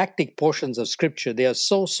didactic portions of Scripture, they are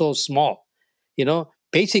so small.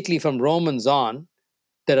 Basically from Romans on,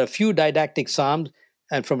 there are a few didactic Psalms,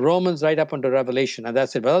 and from Romans right up into Revelation, and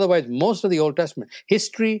that's it. But otherwise, most of the Old Testament,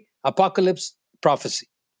 history, apocalypse, prophecy,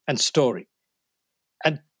 and story.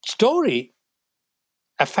 And story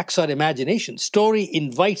affects our imagination. Story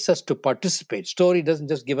invites us to participate. Story doesn't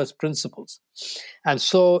just give us principles. And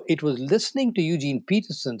so it was listening to Eugene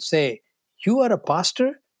Peterson say, you are a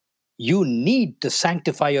pastor, you need to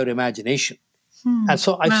sanctify your imagination. And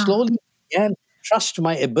so I slowly began to trust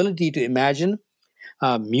my ability to imagine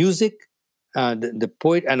music, the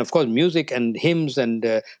poet, and of course music and hymns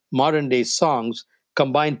and modern day songs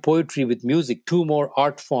combine poetry with music, two more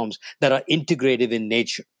art forms that are integrative in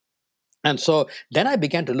nature. And so then I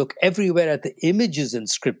began to look everywhere at the images in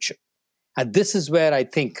Scripture. And this is where I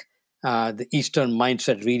think the Eastern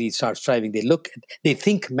mindset really starts thriving. They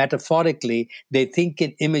think metaphorically, they think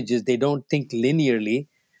in images, they don't think linearly.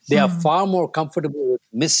 They are far more comfortable with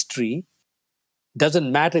mystery.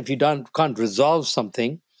 Doesn't matter if you can't resolve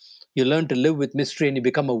something. You learn to live with mystery and you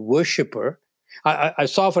become a worshiper. I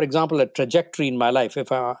saw, for example, a trajectory in my life.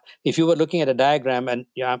 If you were looking at a diagram and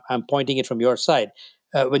I'm pointing it from your side,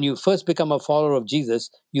 when you first become a follower of Jesus,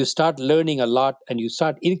 you start learning a lot and you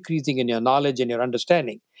start increasing in your knowledge and your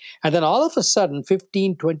understanding. And then all of a sudden,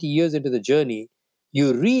 15, 20 years into the journey,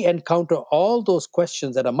 you re-encounter all those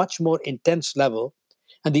questions at a much more intense level,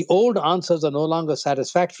 and the old answers are no longer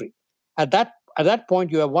satisfactory. At that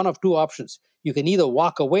point, you have one of two options. You can either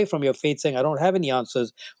walk away from your faith saying, I don't have any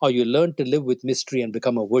answers, or you learn to live with mystery and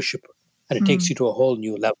become a worshiper. And it takes you to a whole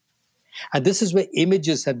new level. And this is where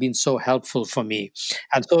images have been so helpful for me.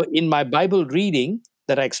 And so in my Bible reading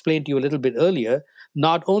that I explained to you a little bit earlier,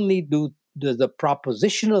 not only do the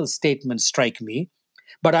propositional statements strike me,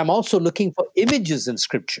 but I'm also looking for images in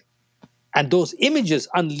Scripture. And those images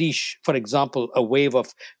unleash, for example, a wave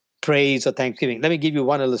of praise or thanksgiving. Let me give you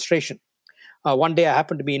one illustration. One day I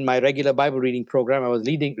happened to be in my regular Bible reading program. I was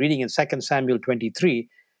reading in 2 Samuel 23,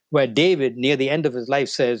 where David, near the end of his life,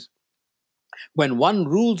 says, when one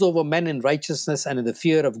rules over men in righteousness and in the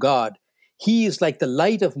fear of God, he is like the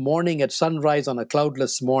light of morning at sunrise on a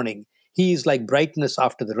cloudless morning. He is like brightness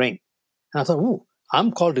after the rain. And I thought,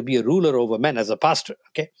 I'm called to be a ruler over men as a pastor.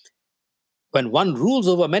 Okay. When one rules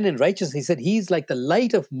over men in righteousness, he said, he's like the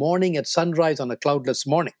light of morning at sunrise on a cloudless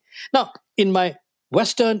morning. Now, in my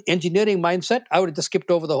Western engineering mindset, I would have just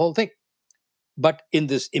skipped over the whole thing. But in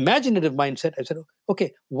this imaginative mindset, I said,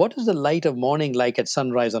 okay, what is the light of morning like at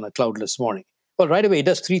sunrise on a cloudless morning? Well, right away, it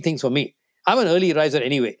does three things for me. I'm an early riser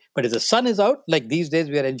anyway, but if the sun is out, like these days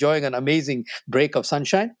we are enjoying an amazing break of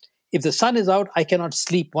sunshine, if the sun is out, I cannot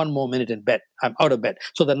sleep one more minute in bed. I'm out of bed.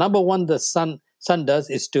 So the number one the sun does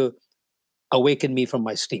is to awaken me from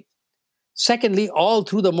my sleep. Secondly, all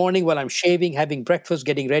through the morning while I'm shaving, having breakfast,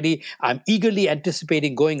 getting ready, I'm eagerly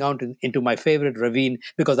anticipating going out into my favorite ravine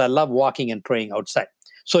because I love walking and praying outside.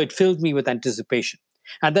 So it fills me with anticipation.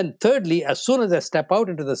 And then thirdly, as soon as I step out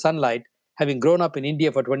into the sunlight, having grown up in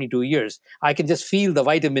India for 22 years, I can just feel the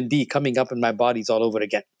vitamin D coming up in my bodies all over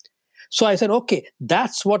again. So I said, okay,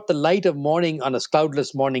 that's what the light of morning on a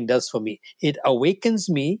cloudless morning does for me. It awakens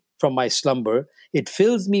me from my slumber. It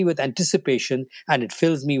fills me with anticipation and it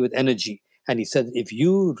fills me with energy. And he said, if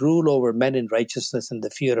you rule over men in righteousness and the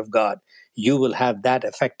fear of God, you will have that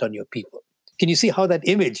effect on your people. Can you see how that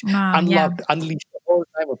image unleashed the whole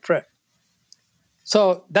time of prayer?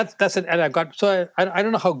 So that's it. And I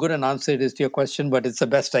don't know how good an answer it is to your question, but it's the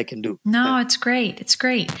best I can do. No, it's great. It's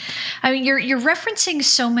great. I mean, you're referencing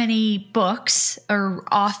so many books or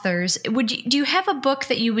authors. Do you have a book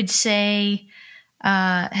that you would say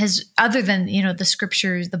has, other than, the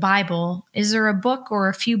scriptures, the Bible, is there a book or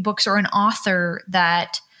a few books or an author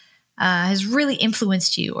that has really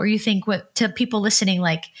influenced you? Or you think to people listening,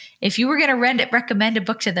 like if you were going to recommend a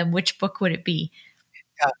book to them, which book would it be?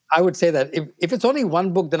 I would say that if it's only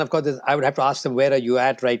one book, then of course I would have to ask them, where are you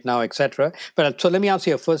at right now, etc. But so let me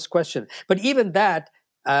answer your first question. But even that,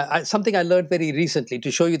 something I learned very recently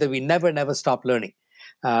to show you that we never stop learning.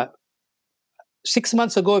 6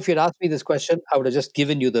 months ago, if you'd asked me this question, I would have just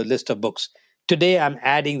given you the list of books. Today, I'm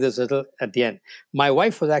adding this little at the end. My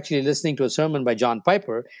wife was actually listening to a sermon by John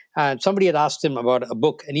Piper, and somebody had asked him about a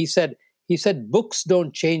book, and he said, books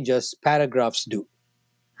don't change us, paragraphs do.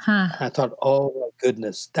 I thought, oh my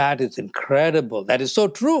goodness, that is incredible. That is so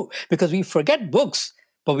true, because we forget books,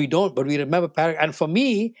 but we remember paragraphs. And for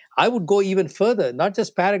me, I would go even further, not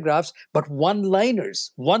just paragraphs, but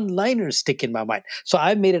one-liners. One-liners stick in my mind. So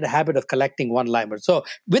I've made it a habit of collecting one-liners. So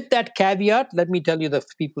with that caveat, let me tell you the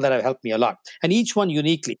people that have helped me a lot, and each one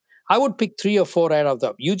uniquely. I would pick 3 or 4 right off the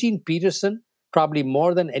top. Eugene Peterson, probably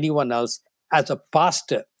more than anyone else, as a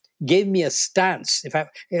pastor, gave me a stance. If I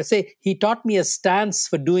say, he taught me a stance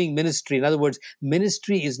for doing ministry. In other words,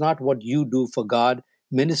 ministry is not what you do for God.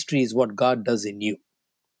 Ministry is what God does in you.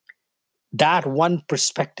 That one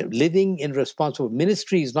perspective, living in responsible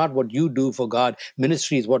ministry is not what you do for God.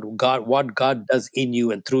 Ministry is what God does in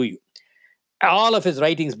you and through you. All of his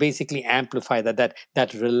writings basically amplify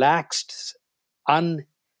that relaxed,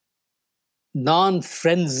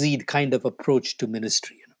 non-frenzied kind of approach to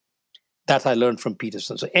ministry. That I learned from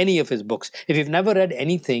Peterson. So any of his books. If you've never read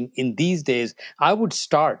anything in these days, I would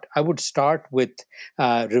start with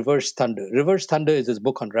Reverse Thunder. Reverse Thunder is his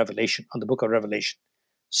book on Revelation, on the book of Revelation.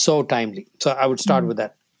 So timely. So I would start with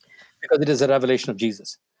that because it is a revelation of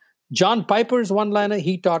Jesus. John Piper's one-liner,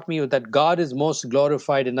 he taught me that God is most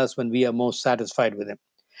glorified in us when we are most satisfied with him.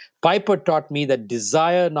 Piper taught me that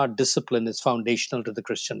desire, not discipline, is foundational to the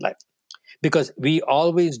Christian life because we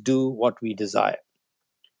always do what we desire.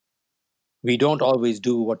 we don't always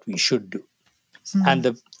do what we should do. And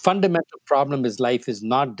the fundamental problem is life is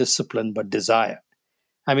not discipline, but desire.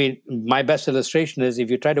 I mean, my best illustration is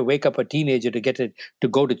if you try to wake up a teenager to get it to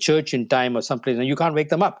go to church in time or someplace, and you can't wake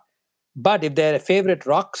them up. But if their favorite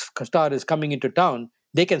rock star is coming into town,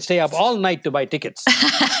 they can stay up all night to buy tickets.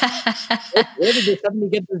 Where did they suddenly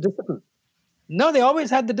get this discipline? No, they always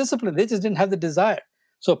had the discipline. They just didn't have the desire.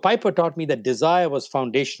 So Piper taught me that desire was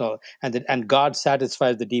foundational, and God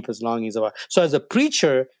satisfies the deepest longings of our. So as a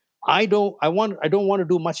preacher, I don't want to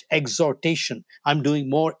do much exhortation. I'm doing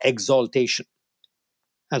more exaltation.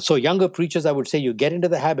 And so younger preachers, I would say you get into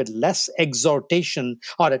the habit, less exhortation,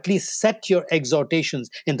 or at least set your exhortations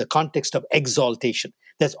in the context of exaltation.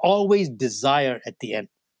 There's always desire at the end.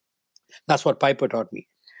 That's what Piper taught me.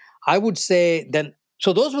 I would say then,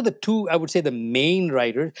 so those were the two, I would say, the main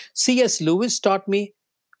writers. C.S. Lewis taught me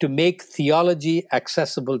to make theology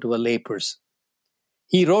accessible to a layperson.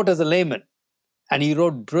 He wrote as a layman, and he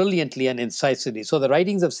wrote brilliantly and incisively. So the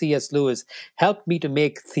writings of C.S. Lewis helped me to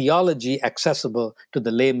make theology accessible to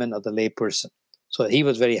the layman or the layperson. So he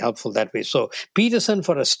was very helpful that way. So Peterson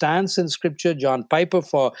for a stance in Scripture, John Piper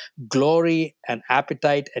for glory and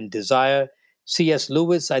appetite and desire, C.S.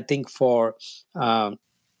 Lewis, I think, for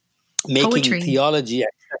making Poetry. Theology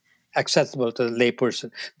accessible to the layperson.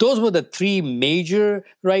 Those were the three major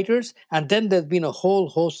writers. And then there's been a whole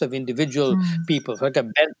host of individual people. Like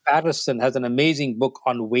Ben Patterson has an amazing book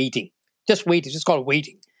on waiting. Just wait. It's just called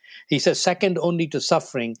Waiting. He says, second only to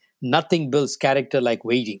suffering, nothing builds character like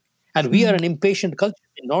waiting. And we are an impatient culture.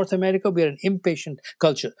 In North America, we are an impatient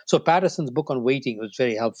culture. So Patterson's book on waiting was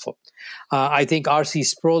very helpful. I think R.C.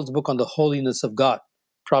 Sproul's book on the holiness of God.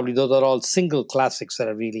 Probably those are all single classics that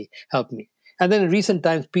have really helped me. And then in recent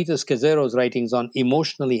times, Peter Scazzero's writings on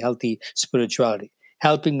emotionally healthy spirituality,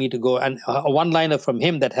 helping me to go. And a one-liner from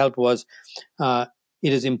him that helped was, it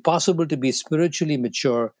is impossible to be spiritually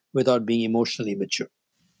mature without being emotionally mature.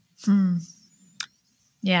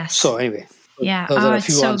 Yes. So anyway. Yeah. Those are a It's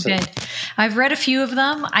few so answers. good. I've read a few of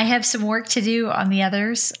them. I have some work to do on the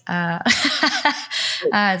others.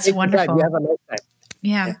 It's wonderful. You have a lifetime.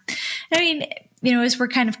 Yeah. I mean, as we're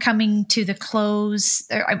kind of coming to the close,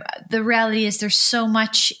 the reality is there's so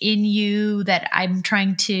much in you that I'm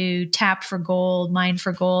trying to tap for gold, mine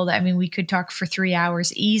for gold. I mean, we could talk for 3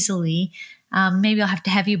 hours easily. Maybe I'll have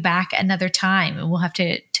to have you back another time, and we'll have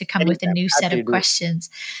to come with a new set of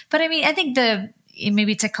questions. But I mean, I think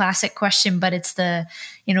maybe it's a classic question, but it's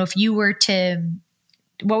if you were to,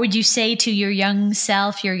 what would you say to your young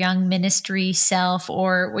self, your young ministry self,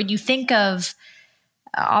 or when you think of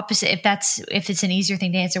opposite, if it's an easier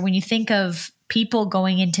thing to answer, when you think of people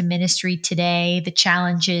going into ministry today, the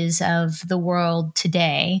challenges of the world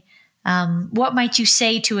today, what might you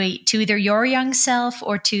say to either your young self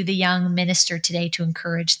or to the young minister today to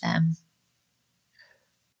encourage them?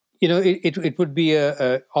 It would be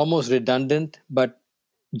almost redundant, but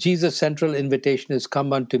Jesus' central invitation is,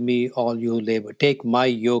 come unto me, all you who labor. Take my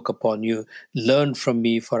yoke upon you. Learn from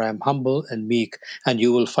me, for I am humble and meek, and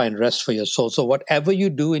you will find rest for your soul. So whatever you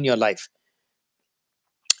do in your life,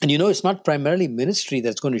 and it's not primarily ministry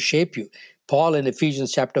that's going to shape you. Paul in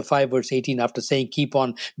Ephesians chapter 5, verse 18, after saying, keep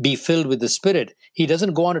on, be filled with the Spirit, he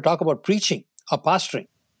doesn't go on to talk about preaching or pastoring.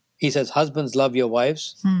 He says, husbands, love your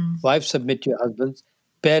wives. Wives, submit to your husbands.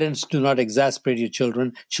 Parents, do not exasperate your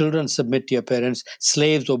children. Children, submit to your parents.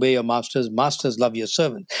 Slaves, obey your masters. Masters, love your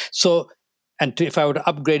servants. So, if I were to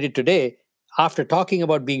upgrade it today, after talking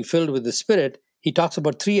about being filled with the Spirit, he talks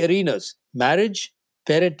about 3 arenas: marriage,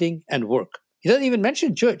 parenting, and work. He doesn't even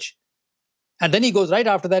mention church. And then he goes right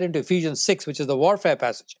after that into Ephesians 6, which is the warfare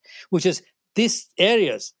passage, which is these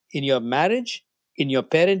areas in your marriage, in your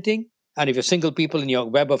parenting, and if you're single people, in your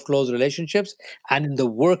web of close relationships, and in the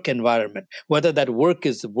work environment, whether that work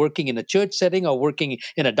is working in a church setting or working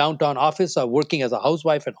in a downtown office or working as a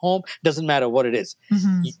housewife at home, doesn't matter what it is.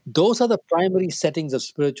 Those are the primary settings of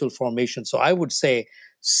spiritual formation. So I would say,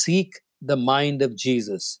 seek the mind of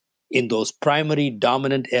Jesus in those primary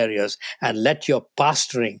dominant areas and let your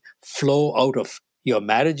pastoring flow out of your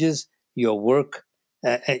marriages, your work,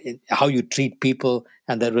 how you treat people,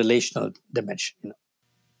 and the relational dimension.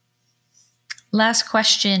 Last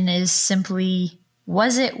question is simply,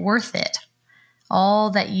 was it worth it? All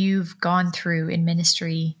that you've gone through in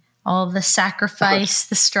ministry, all the sacrifice,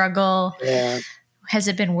 the struggle, has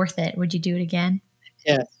it been worth it? Would you do it again?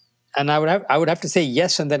 Yeah. And I would have to say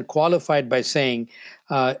yes, and then qualified by saying,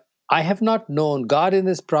 I have not known, God in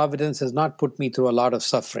his providence has not put me through a lot of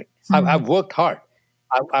suffering. I've worked hard.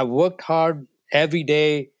 I've worked hard every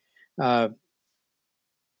day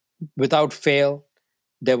without fail.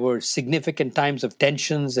 There were significant times of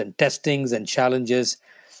tensions and testings and challenges.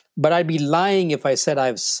 but I'd be lying if I said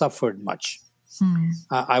I've suffered much.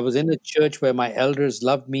 I was in a church where my elders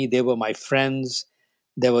loved me. They were my friends.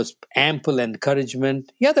 There was ample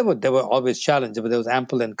encouragement. Yeah, there were always challenges, but there was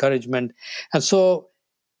ample encouragement. And so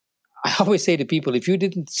I always say to people, if you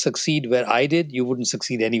didn't succeed where I did, you wouldn't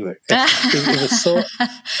succeed anywhere. It was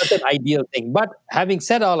such an ideal thing. But having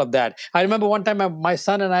said all of that, I remember one time my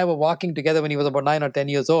son and I were walking together when he was about 9 or 10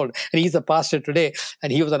 years old, and he's a pastor today,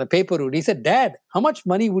 and he was on a paper route. He said, "Dad, how much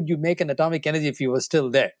money would you make in Atomic Energy if you were still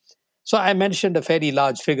there?" So I mentioned a fairly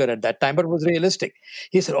large figure at that time, but it was realistic.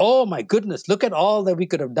 He said, "Oh my goodness, look at all that we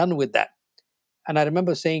could have done with that." And I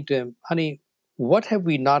remember saying to him, "Honey, what have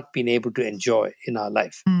we not been able to enjoy in our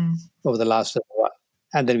life over the last little while?"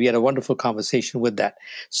 And then we had a wonderful conversation with that.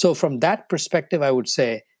 So from that perspective, I would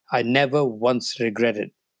say I never once regretted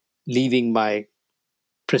leaving my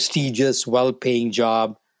prestigious, well-paying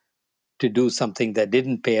job to do something that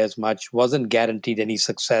didn't pay as much, wasn't guaranteed any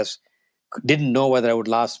success, didn't know whether I would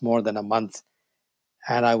last more than a month.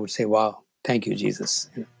 And I would say, wow, thank you, Jesus.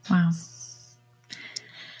 Wow.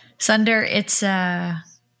 Sundar, it's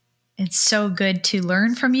so good to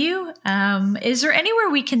learn from you. Is there anywhere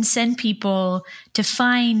we can send people to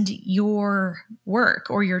find your work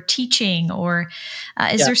or your teaching, or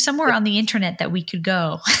is there somewhere on the internet that we could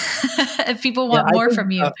go if people want more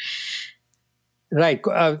from you? Right.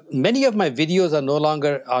 Many of my videos are no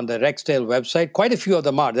longer on the Rexdale website. Quite a few of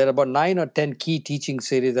them are. There are about 9 or 10 key teaching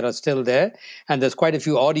series that are still there. And there's quite a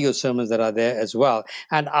few audio sermons that are there as well.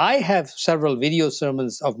 And I have several video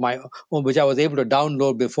sermons of my own, which I was able to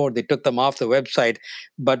download before they took them off the website.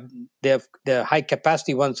 But they're high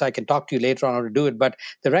capacity ones, so I can talk to you later on how to do it. But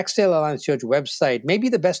the Rexdale Alliance Church website, maybe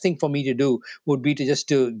the best thing for me to do would be to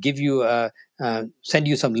give you, send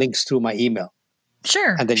you some links through my email.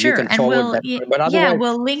 Sure, and then you can forward that. But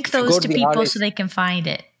we'll link those to people so they can find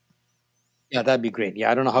it. Yeah, that'd be great.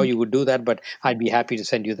 Yeah, I don't know how you would do that, but I'd be happy to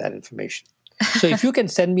send you that information. So if you can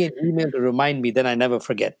send me an email to remind me, then I never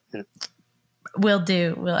forget. Will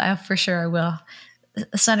do. For sure I will.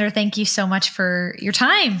 Sundar, thank you so much for your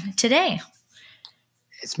time today.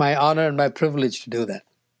 It's my honor and my privilege to do that.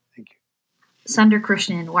 Sundar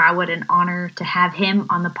Krishnan, wow, what an honor to have him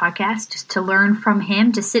on the podcast, just to learn from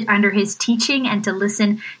him, to sit under his teaching and to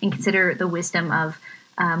listen and consider the wisdom of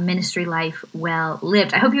ministry life well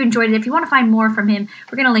lived. I hope you enjoyed it. If you want to find more from him,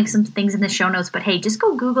 we're going to link some things in the show notes, but hey, just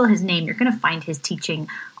go Google his name. You're going to find his teaching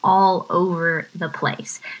all over the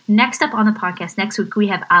place. Next up on the podcast next week, we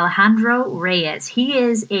have Alejandro Reyes. He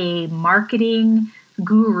is a marketing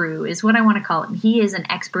guru, is what I want to call him. He is an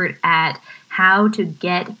expert at how to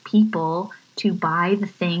get people to buy the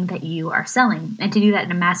thing that you are selling, and to do that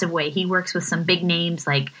in a massive way. He works with some big names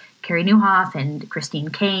like Carey Nieuwhof and Christine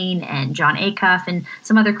Caine and John Acuff and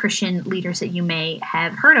some other Christian leaders that you may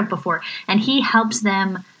have heard of before. And he helps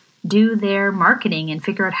them do their marketing and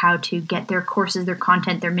figure out how to get their courses, their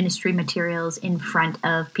content, their ministry materials in front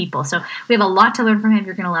of people. So we have a lot to learn from him.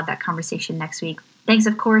 You're going to love that conversation next week. Thanks,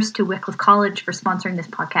 of course, to Wycliffe College for sponsoring this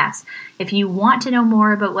podcast. If you want to know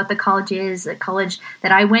more about what the college is, the college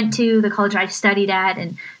that I went to, the college I studied at,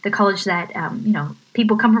 and the college that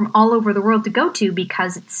people come from all over the world to go to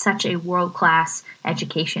because it's such a world-class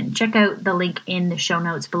education, check out the link in the show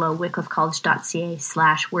notes below,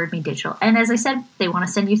 wycliffecollege.ca/wordmadedigital. And as I said, they want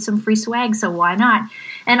to send you some free swag, so why not?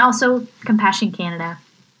 And also Compassion Canada.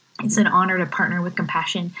 It's an honor to partner with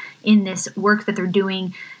Compassion in this work that they're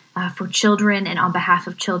doing for children and on behalf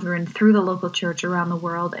of children through the local church around the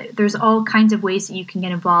world. There's all kinds of ways that you can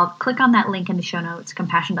get involved. Click on that link in the show notes,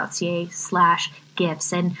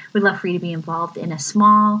 compassion.ca/gifts. And we'd love for you to be involved in a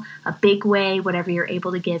small, a big way. Whatever you're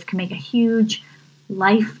able to give can make a huge,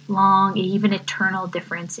 lifelong, even eternal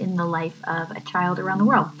difference in the life of a child around the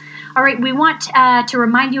world. All right, we want to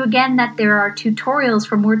remind you again that there are tutorials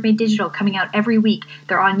from Word Made Digital coming out every week.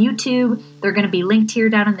 They're on YouTube. They're going to be linked here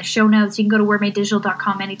down in the show notes. You can go to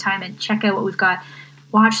wordmadedigital.com anytime and check out what we've got.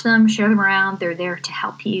 Watch them, share them around. They're there to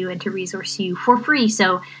help you and to resource you for free.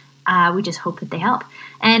 So we just hope that they help.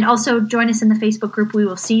 And also join us in the Facebook group. We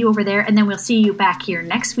will see you over there. And then we'll see you back here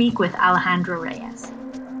next week with Alejandro Reyes.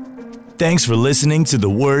 Thanks for listening to the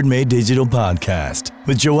Word Made Digital podcast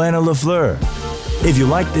with Joanna LaFleur. If you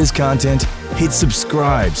like this content, hit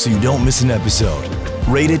subscribe so you don't miss an episode.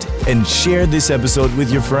 Rate it and share this episode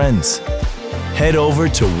with your friends. Head over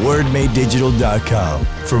to wordmadedigital.com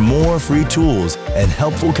for more free tools and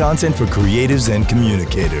helpful content for creatives and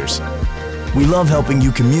communicators. We love helping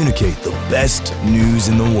you communicate the best news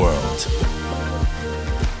in the world.